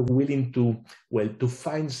be more willing to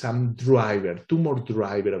find some driver, tumor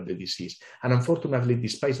driver of the disease. And unfortunately,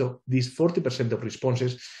 despite of these 40% of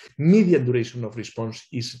responses, median duration of response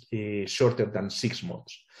is shorter than 6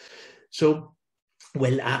 months. So,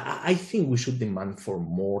 well, I think we should demand for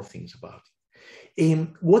more things about it.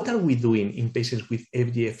 What are we doing in patients with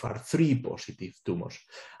FGFR3 positive tumors?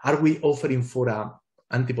 Are we offering for a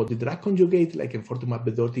antibody drug conjugate like enfortumab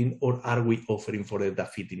vedotin, or are we offering for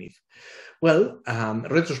erdafitinib? Well,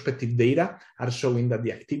 retrospective data are showing that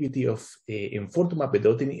the activity of enfortumab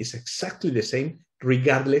vedotin is exactly the same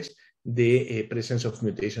regardless the presence of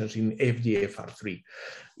mutations in FGFR3.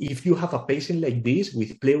 If you have a patient like this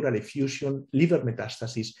with pleural effusion, liver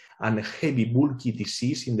metastasis, and heavy bulky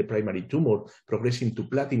disease in the primary tumor progressing to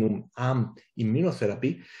platinum and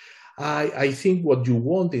immunotherapy, I think what you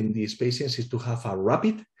want in these patients is to have a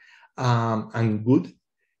rapid and good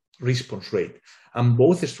response rate. And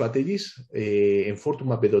both strategies,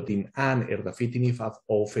 enfortumab vedotin and erdafitinib, are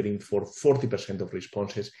offering for 40% of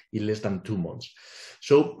responses in less than 2 months.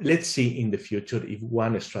 So let's see in the future if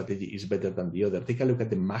one strategy is better than the other. Take a look at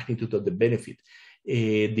the magnitude of the benefit,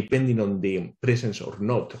 depending on the presence or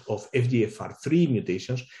not of FGFR3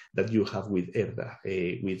 mutations that you have with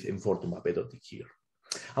with enfortumab vedotin here.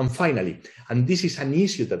 And finally, and this is an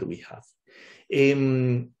issue that we have,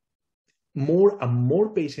 more and more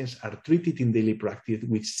patients are treated in daily practice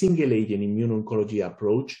with single-agent immuno-oncology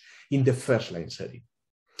approach in the first-line setting.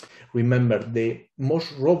 Remember, the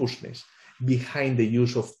most robustness behind the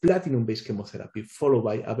use of platinum-based chemotherapy followed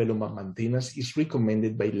by avelumab maintenance is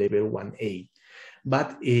recommended by level 1A.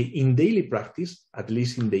 But in daily practice, at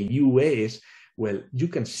least in the US, well, you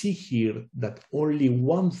can see here that only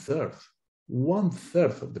one third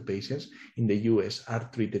of the patients in the US are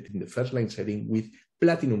treated in the first-line setting with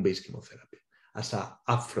platinum-based chemotherapy as an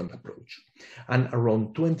upfront approach. And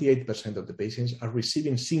around 28% of the patients are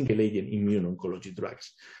receiving single-agent immune-oncology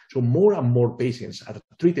drugs. So more and more patients are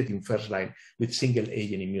treated in first-line with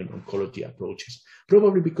single-agent immune-oncology approaches,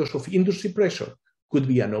 probably because of industry pressure, could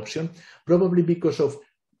be an option, probably because of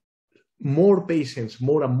more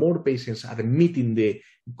and more patients are meeting the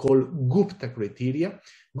called Gupta criteria.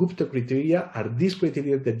 Gupta criteria are these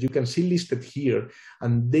criteria that you can see listed here,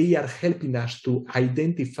 and they are helping us to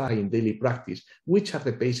identify in daily practice which are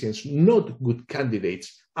the patients not good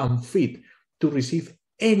candidates and fit to receive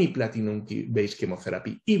any platinum-based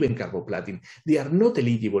chemotherapy, even carboplatin. They are not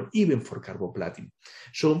eligible even for carboplatin.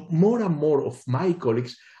 So more and more of my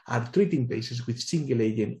colleagues are treating patients with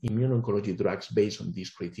single-agent immuno-oncology drugs based on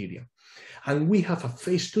these criteria. And we have a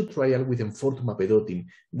phase 2 trial with enfortumab vedotin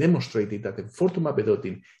demonstrated that enfortumab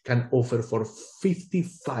vedotin can offer for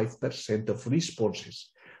 55% of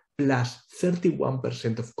responses plus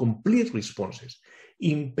 31% of complete responses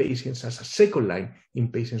in patients as a second line,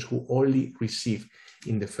 in patients who only receive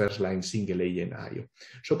in the first line single agent IO.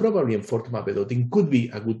 So probably enfortumab vedotin could be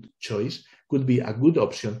a good choice, could be a good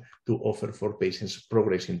option to offer for patients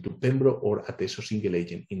progressing to pembro or atezo single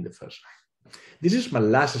agent in the first line. This is my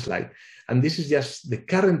last slide, and this is just the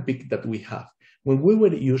current peak that we have. When we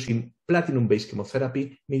were using platinum-based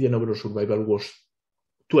chemotherapy, median overall survival was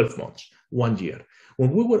 12 months, 1 year.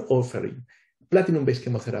 When we were offering platinum-based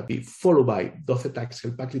chemotherapy followed by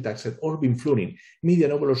docetaxel, paclitaxel, or vinflunin,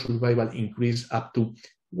 median overall survival increased up to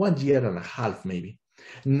 1 year and a half, maybe.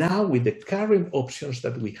 Now, with the current options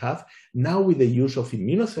that we have, now with the use of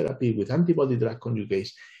immunotherapy with antibody drug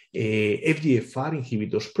conjugates, FGFR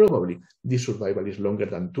inhibitors, probably this survival is longer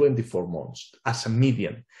than 24 months as a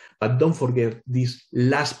median. But don't forget this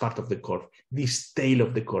last part of the curve, this tail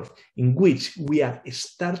of the curve, in which we are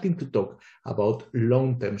starting to talk about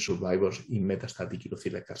long-term survivors in metastatic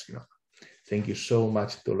urothelial carcinoma. Thank you so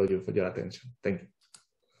much to all of you for your attention. Thank you.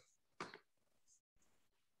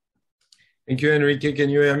 Thank you, Enrique. Can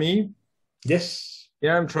you hear me? Yes.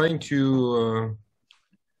 Yeah, I'm trying to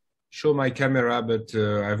show my camera, but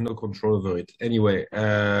I have no control over it. Anyway,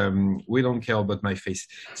 we don't care about my face.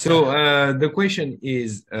 So the question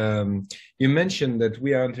is, you mentioned that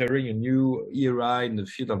we are entering a new era in the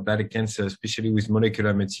field of bladder cancer, especially with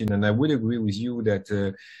molecular medicine, and I would agree with you that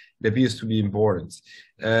it appears to be important.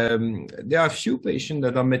 There are a few patients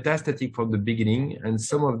that are metastatic from the beginning, and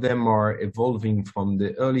some of them are evolving from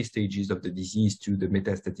the early stages of the disease to the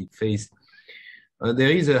metastatic phase.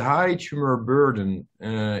 There is a high tumor burden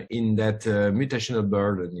in that mutational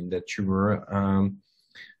burden in that tumor.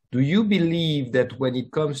 do you believe that when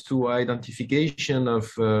it comes to identification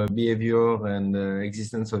of behavior and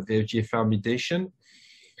existence of FGFR mutation,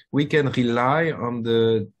 we can rely on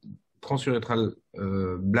the transurethral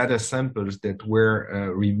bladder samples that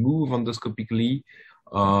were removed endoscopically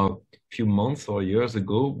a few months or years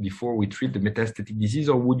ago before we treat the metastatic disease,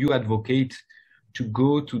 or would you advocate to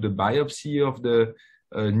go to the biopsy of the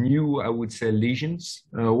new, I would say, lesions?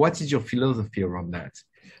 What is your philosophy around that?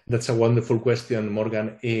 That's a wonderful question,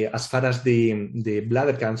 Morgan. As far as the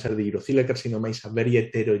bladder cancer, the urothelial carcinoma is a very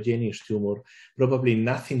heterogeneous tumor, probably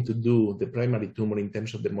nothing to do the primary tumor in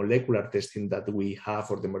terms of the molecular testing that we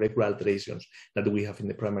have or the molecular alterations that we have in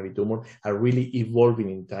the primary tumor are really evolving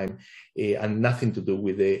in time and nothing to do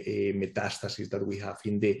with the metastasis that we have.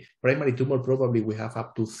 In the primary tumor, probably we have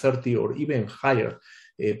up to 30 or even higher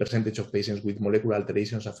percentage of patients with molecular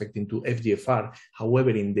alterations affecting to FGFR.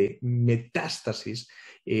 However, in the metastasis,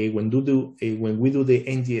 when we do the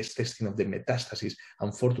NGS testing of the metastasis,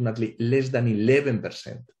 unfortunately, less than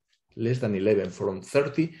 11%, from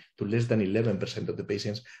 30 to less than 11% of the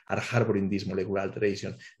patients are harboring this molecular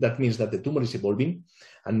alteration. That means that the tumor is evolving,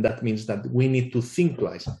 and that means that we need to think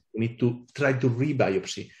twice. We need to try to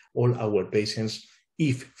rebiopsy all our patients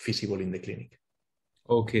if feasible in the clinic.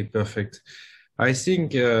 Okay, perfect. I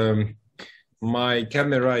think my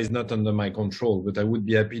camera is not under my control, but I would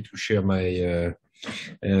be happy to share my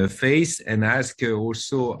face and ask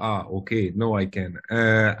also, okay, no, I can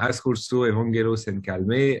ask also Evangelos and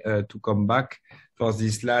Calme to come back for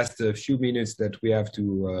this last few minutes that we have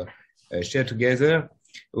to share together.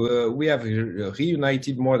 We have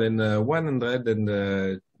reunited more than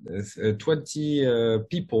 120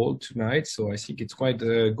 people tonight, so I think it's quite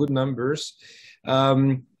good numbers.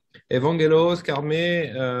 Evangelos,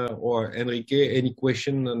 Carme, or Enrique, any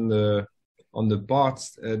question on the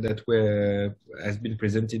parts that has been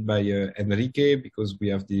presented by Enrique, because we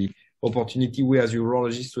have the opportunity, we as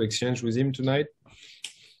urologists, to exchange with him tonight?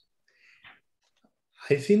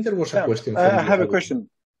 I think there was a question. I have a question.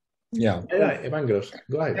 Yeah. Evangelos,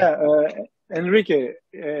 go ahead. Enrique,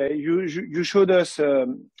 you showed us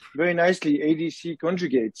very nicely ADC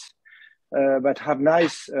conjugates that have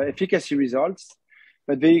nice efficacy results,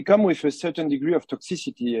 but they come with a certain degree of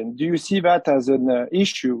toxicity. And do you see that as an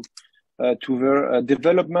issue to their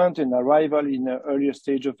development and arrival in an earlier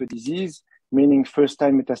stage of the disease, meaning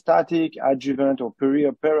first-time metastatic, adjuvant, or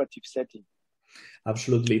perioperative setting?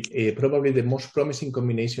 Absolutely. Probably the most promising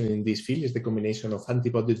combination in this field is the combination of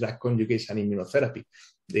antibody-drug conjugates and immunotherapy.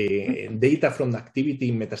 The data from the activity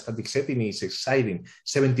in metastatic setting is exciting.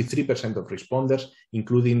 73% of responders,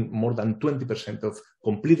 including more than 20% of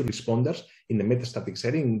complete responders in the metastatic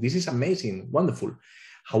setting. This is amazing, wonderful.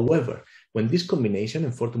 However, when this combination,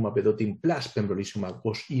 enfortumab vedotin plus pembrolizumab,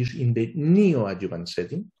 was used in the neoadjuvant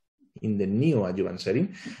setting,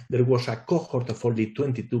 there was a cohort of only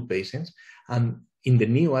 22 patients, and in the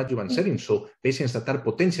neoadjuvant setting, so patients that are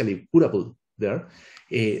potentially curable there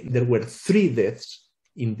were 3 deaths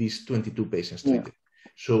in these 22 patients treated. Yeah.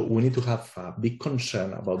 So we need to have a big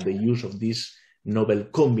concern about the use of these novel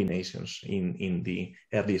combinations in the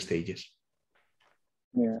early stages.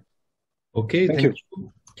 Yeah. Okay, thank you.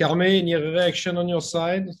 Carme, any reaction on your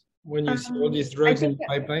side when you see all these drugs in the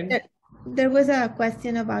pipeline? There was a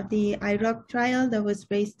question about the IROC trial that was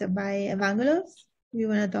raised by Evangelos. You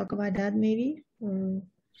want to talk about that maybe?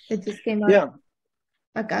 It just came out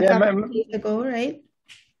a couple of days ago, right?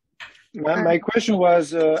 My question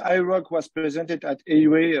was, IROC was presented at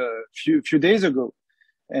AUA a few days ago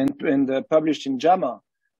and published in JAMA.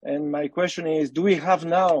 And my question is, do we have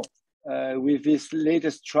now, with this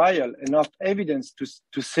latest trial, enough evidence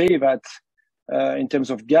to say that in terms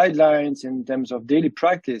of guidelines, in terms of daily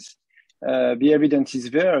practice, the evidence is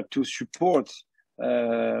there to support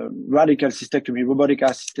radical cystectomy,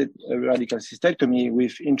 robotic-assisted radical cystectomy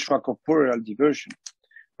with intracorporeal diversion?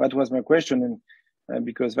 That was my question, and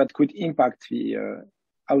because that could impact the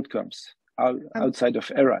outcomes outside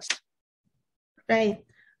of ERAS. Right.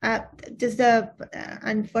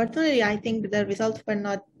 Unfortunately, I think the results were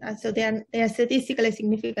not, so they are statistically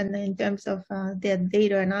significant in terms of their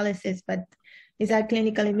data analysis, but is that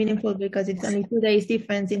clinically meaningful because it's only 2 days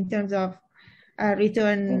difference in terms of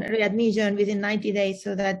readmission within 90 days.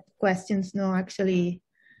 So that questions actually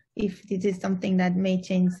if this is something that may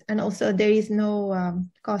change. And also there is no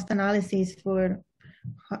cost analysis for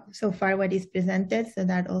so far what is presented. So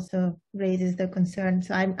that also raises the concern.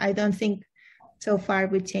 So I don't think so far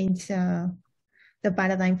we change the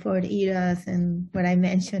paradigm for ERAS and what I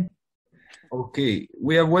mentioned. Okay,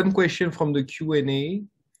 we have one question from the Q&A.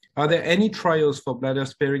 Are there any trials for bladder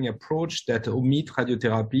sparing approach that omit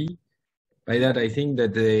radiotherapy? By that, I think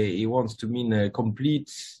that he wants to mean a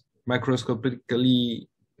complete microscopically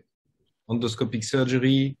endoscopic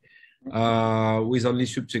surgery with only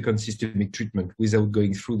subsequent systemic treatment without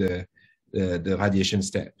going through the radiation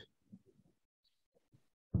step.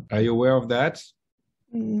 Are you aware of that?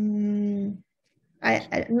 I'm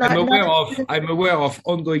aware of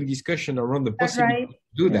ongoing discussion around the possibility to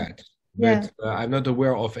do that. But I'm not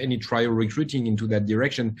aware of any trial recruiting into that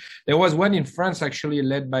direction. There was one in France actually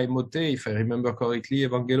led by Motet, if I remember correctly,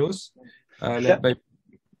 Evangelos.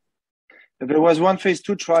 There was one phase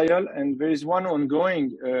 2 trial, and there is one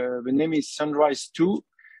ongoing. The name is Sunrise 2,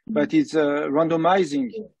 but it's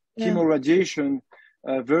randomizing chemoradiation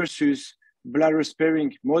versus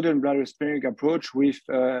modern bladder sparing approach with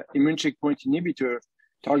immune checkpoint inhibitor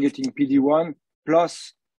targeting PD-1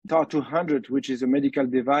 plus TAR-200, which is a medical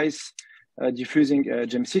device diffusing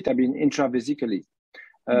gemcitabine intravesically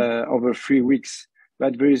over 3 weeks.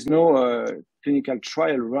 But there is no clinical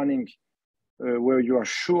trial running where you are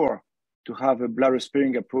sure to have a bladder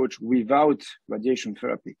sparing approach without radiation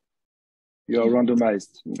therapy. You are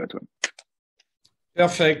randomized in that one.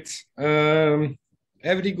 Perfect.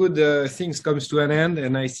 Every good things comes to an end,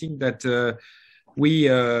 and I think that we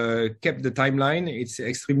kept the timeline. It's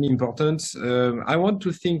extremely important. I want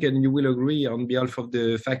to think, and you will agree, on behalf of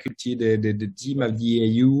the faculty, the team of the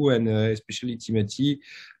AU, and especially Timothy,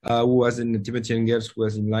 Timothy Engels, who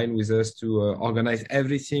was in line with us to organize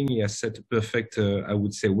everything. He has set a perfect, I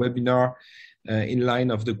would say, webinar in line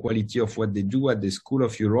of the quality of what they do at the School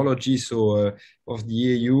of Urology, of the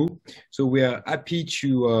AU. So we are happy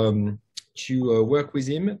to work with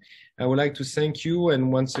him. I would like to thank you,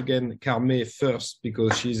 and once again, Carme first,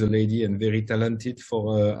 because she's a lady and very talented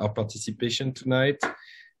for our participation tonight.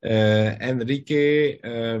 Enrique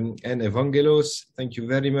and Evangelos, thank you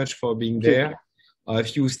very much for being there.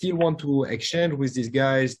 If you still want to exchange with these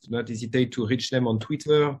guys, do not hesitate to reach them on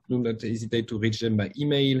Twitter. Do not hesitate to reach them by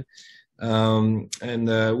email. And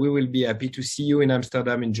we will be happy to see you in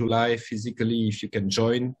Amsterdam in July physically if you can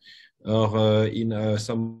join, or in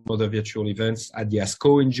some other virtual events at the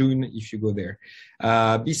ASCO in June if you go there.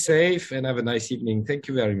 Be safe and have a nice evening. Thank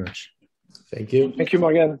you very much. Thank you. Thank you,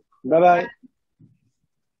 Morgan. Bye-bye.